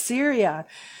to Assyria.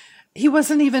 He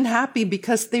wasn't even happy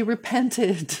because they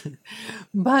repented,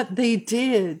 but they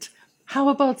did. How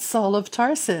about Saul of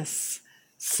Tarsus?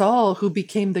 Saul, who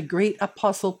became the great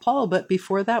apostle Paul, but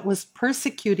before that was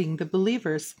persecuting the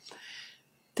believers.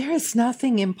 There is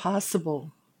nothing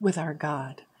impossible with our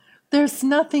God. There's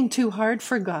nothing too hard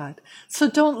for God. So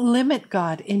don't limit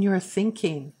God in your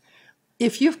thinking.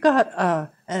 If you've got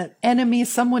an enemy,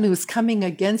 someone who's coming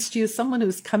against you, someone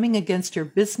who's coming against your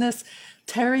business,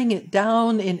 tearing it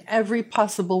down in every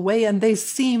possible way, and they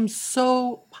seem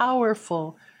so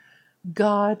powerful,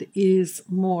 God is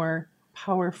more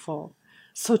powerful.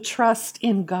 So trust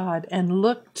in God and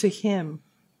look to Him,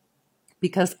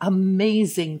 because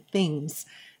amazing things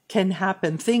can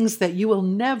happen, things that you will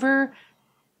never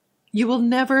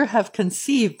have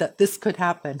conceived that this could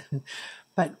happen.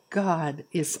 But God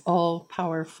is all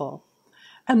powerful.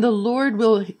 And the Lord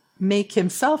will make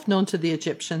himself known to the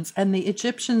Egyptians, and the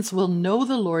Egyptians will know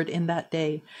the Lord in that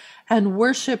day and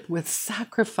worship with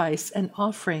sacrifice and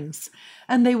offerings.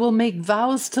 And they will make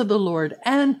vows to the Lord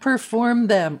and perform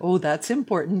them. Oh, that's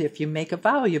important. If you make a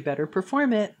vow, you better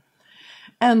perform it.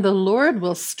 And the Lord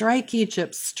will strike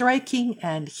Egypt, striking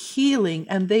and healing,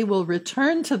 and they will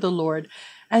return to the Lord,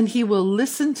 and he will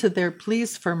listen to their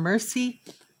pleas for mercy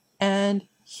and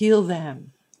heal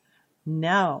them.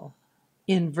 Now,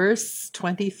 in verse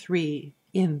 23,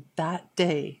 in that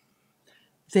day,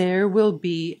 there will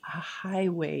be a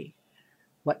highway.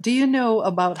 What do you know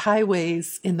about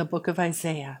highways in the book of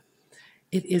Isaiah?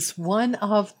 It is one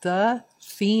of the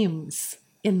themes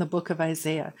in the book of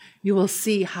Isaiah. You will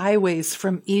see highways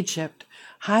from Egypt,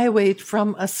 highway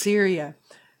from Assyria,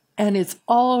 and it's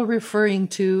all referring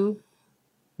to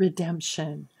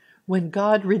redemption. When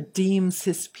God redeems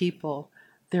his people,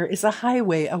 there is a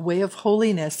highway, a way of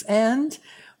holiness. And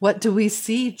what do we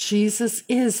see? Jesus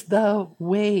is the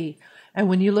way. And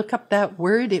when you look up that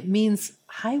word, it means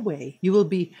highway. You will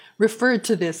be referred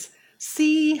to this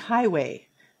sea highway.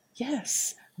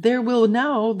 Yes, there will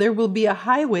be a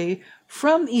highway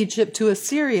from Egypt to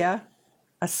Assyria.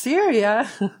 Assyria?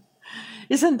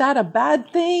 Isn't that a bad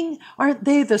thing? Aren't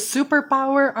they the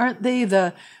superpower? Aren't they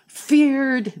the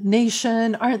feared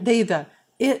nation? Aren't they the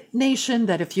it nation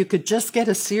that if you could just get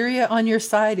Assyria on your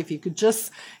side, if you could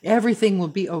just, everything will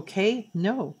be okay?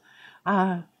 No.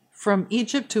 From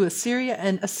Egypt to Assyria,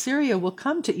 and Assyria will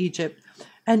come to Egypt,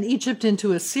 and Egypt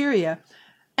into Assyria,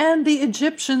 and the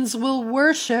Egyptians will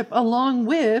worship along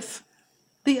with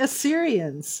the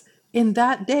Assyrians. In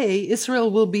that day,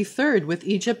 Israel will be third with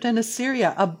Egypt and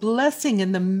Assyria, a blessing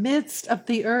in the midst of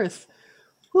the earth.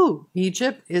 Who?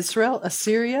 Egypt, Israel,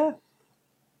 Assyria,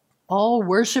 all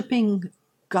worshiping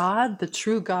God, the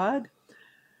true God,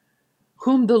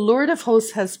 whom the Lord of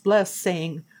hosts has blessed,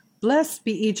 saying, Blessed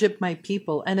be Egypt, my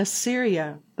people, and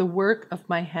Assyria, the work of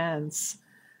my hands,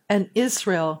 and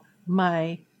Israel,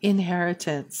 my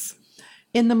inheritance.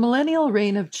 In the millennial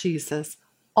reign of Jesus,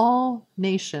 all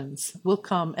nations will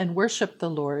come and worship the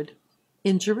Lord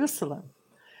in Jerusalem.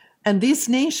 And these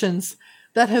nations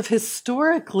that have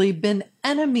historically been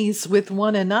enemies with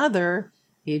one another,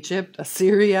 Egypt,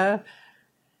 Assyria,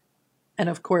 and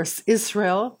of course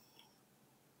Israel,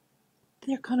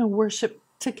 they're going to worship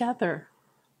together.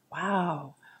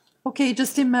 Wow. Okay,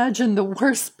 just imagine the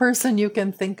worst person you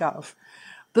can think of,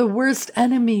 the worst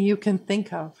enemy you can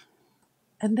think of.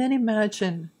 And then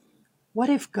imagine, what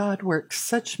if God worked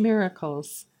such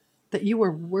miracles that you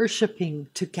were worshiping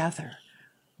together,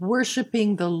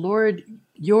 worshiping the Lord,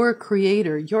 your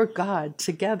Creator, your God,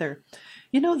 together?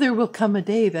 You know, there will come a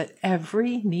day that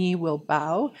every knee will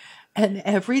bow and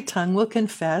every tongue will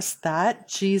confess that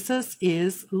Jesus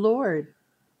is Lord.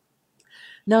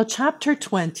 Now, chapter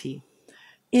 20,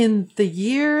 in the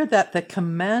year that the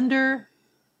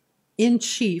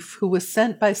commander-in-chief, who was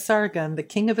sent by Sargon, the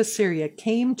king of Assyria,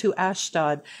 came to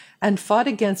Ashdod and fought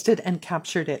against it and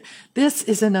captured it. This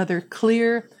is another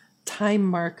clear time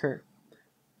marker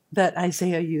that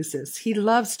Isaiah uses. He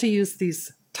loves to use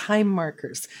these time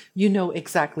markers. You know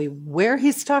exactly where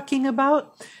he's talking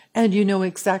about, and you know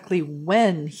exactly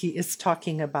when he is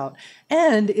talking about.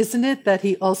 And isn't it that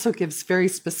he also gives very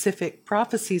specific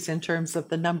prophecies in terms of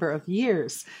the number of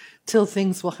years till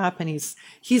things will happen?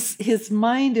 His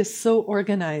mind is so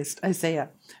organized,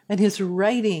 Isaiah, and his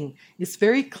writing is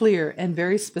very clear and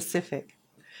very specific.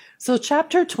 So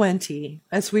chapter 20,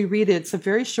 as we read it, it's a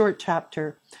very short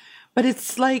chapter, but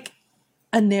it's like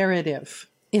a narrative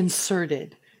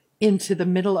inserted into the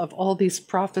middle of all these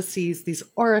prophecies, these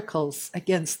oracles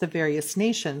against the various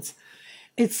nations.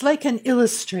 It's like an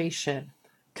illustration,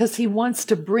 because he wants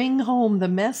to bring home the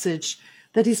message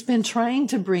that he's been trying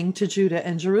to bring to Judah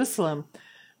and Jerusalem,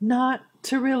 not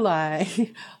to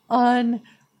rely on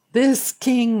this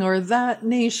king or that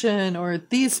nation or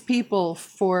these people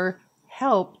for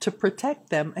help to protect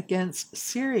them against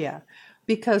Syria,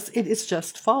 because it is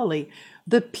just folly.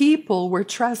 The people were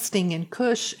trusting in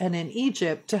Cush and in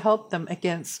Egypt to help them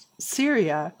against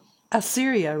Assyria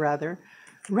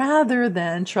rather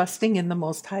than trusting in the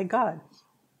Most High God.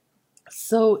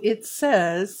 So it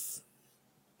says,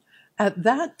 at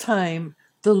that time,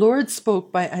 the Lord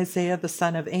spoke by Isaiah the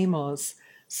son of Amos,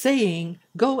 saying,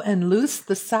 Go and loose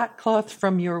the sackcloth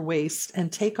from your waist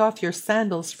and take off your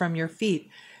sandals from your feet.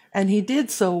 And he did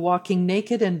so, walking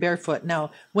naked and barefoot.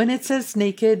 Now, when it says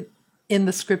naked in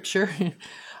the scripture,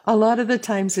 a lot of the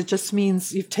times it just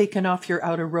means you've taken off your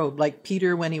outer robe. Like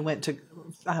Peter, when he went to,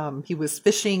 he was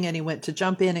fishing and he went to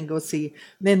jump in and go see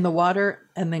in the water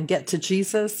and then get to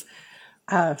Jesus,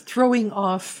 throwing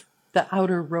off the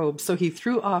outer robe. So he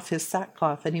threw off his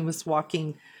sackcloth and he was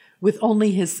walking with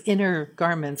only his inner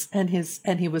garments and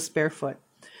he was barefoot.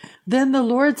 Then the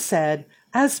Lord said,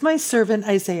 As my servant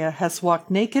Isaiah has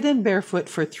walked naked and barefoot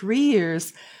for 3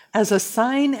 years as a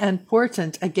sign and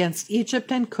portent against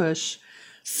Egypt and Cush,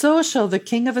 so shall the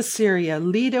king of Assyria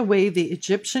lead away the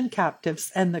Egyptian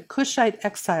captives and the Cushite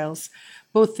exiles,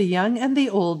 both the young and the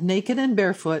old, naked and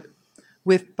barefoot,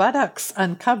 with buttocks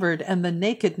uncovered and the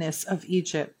nakedness of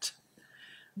Egypt.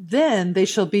 Then they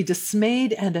shall be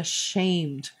dismayed and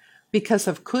ashamed because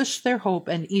of Cush their hope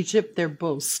and Egypt their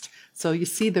boast. So you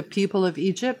see the people of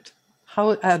Egypt,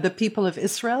 the people of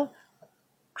Israel,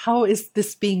 how is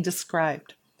this being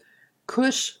described?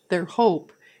 Cush their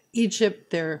hope, Egypt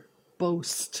their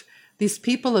boast. These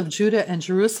people of Judah and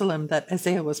Jerusalem that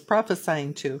Isaiah was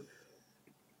prophesying to,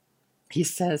 he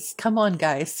says, come on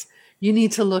guys, you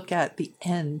need to look at the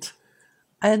end.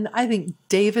 And I think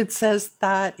David says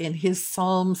that in his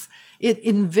Psalms.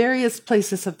 In various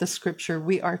places of the scripture,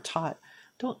 we are taught,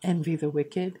 don't envy the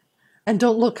wicked and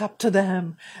don't look up to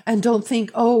them and don't think,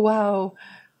 oh, wow.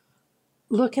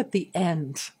 Look at the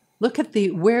end. Look at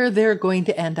where they're going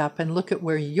to end up and look at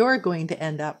where you're going to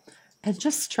end up and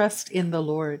just trust in the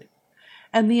Lord.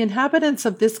 And the inhabitants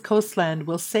of this coastland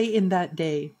will say in that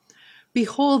day,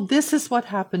 Behold, this is what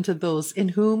happened to those in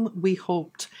whom we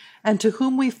hoped and to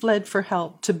whom we fled for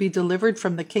help to be delivered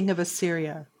from the king of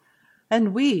Assyria.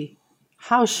 And we,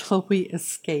 how shall we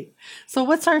escape? So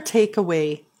what's our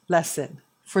takeaway lesson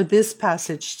for this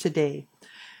passage today?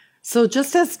 So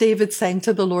just as David sang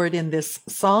to the Lord in this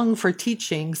song for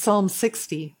teaching, Psalm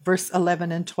 60, verse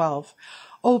 11 and 12,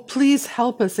 Oh, please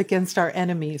help us against our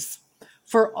enemies,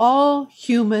 for all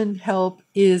human help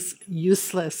is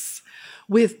useless.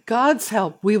 With God's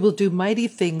help, we will do mighty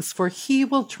things, for he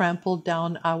will trample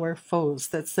down our foes.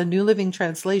 That's the New Living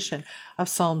Translation of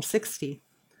Psalm 60.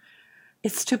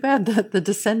 It's too bad that the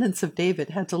descendants of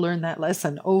David had to learn that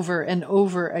lesson over and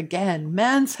over again.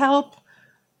 Man's help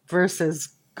versus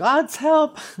God's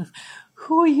help.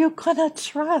 Who are you gonna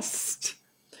trust?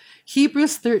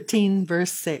 Hebrews 13,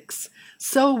 verse 6.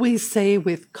 So we say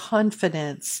with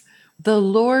confidence, the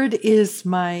Lord is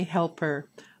my helper.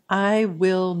 I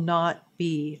will not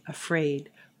be afraid.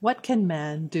 What can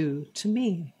man do to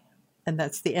me? And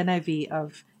that's the NIV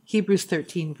of Hebrews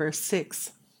 13, verse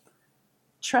 6.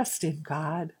 Trust in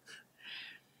God.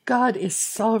 God is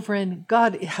sovereign.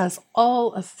 God has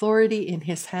all authority in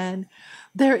his hand.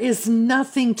 There is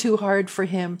nothing too hard for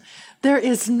him. There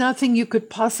is nothing you could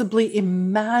possibly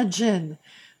imagine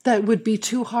that would be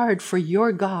too hard for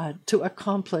your God to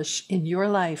accomplish in your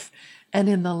life and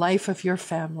in the life of your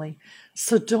family.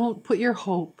 So don't put your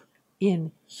hope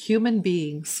in human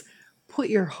beings. Put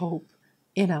your hope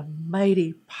in a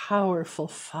mighty, powerful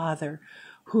Father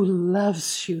who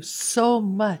loves you so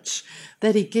much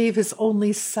that he gave his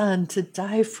only Son to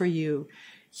die for you.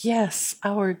 Yes,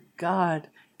 our God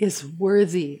is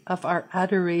worthy of our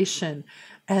adoration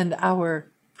and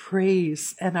our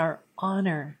praise and our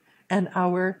honor and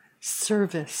our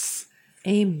service.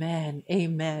 Amen.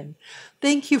 Amen.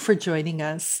 Thank you for joining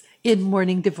us in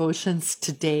morning devotions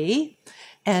today.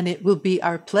 And it will be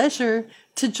our pleasure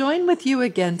to join with you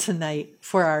again tonight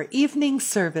for our evening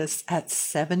service at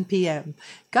 7 p.m.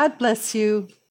 God bless you.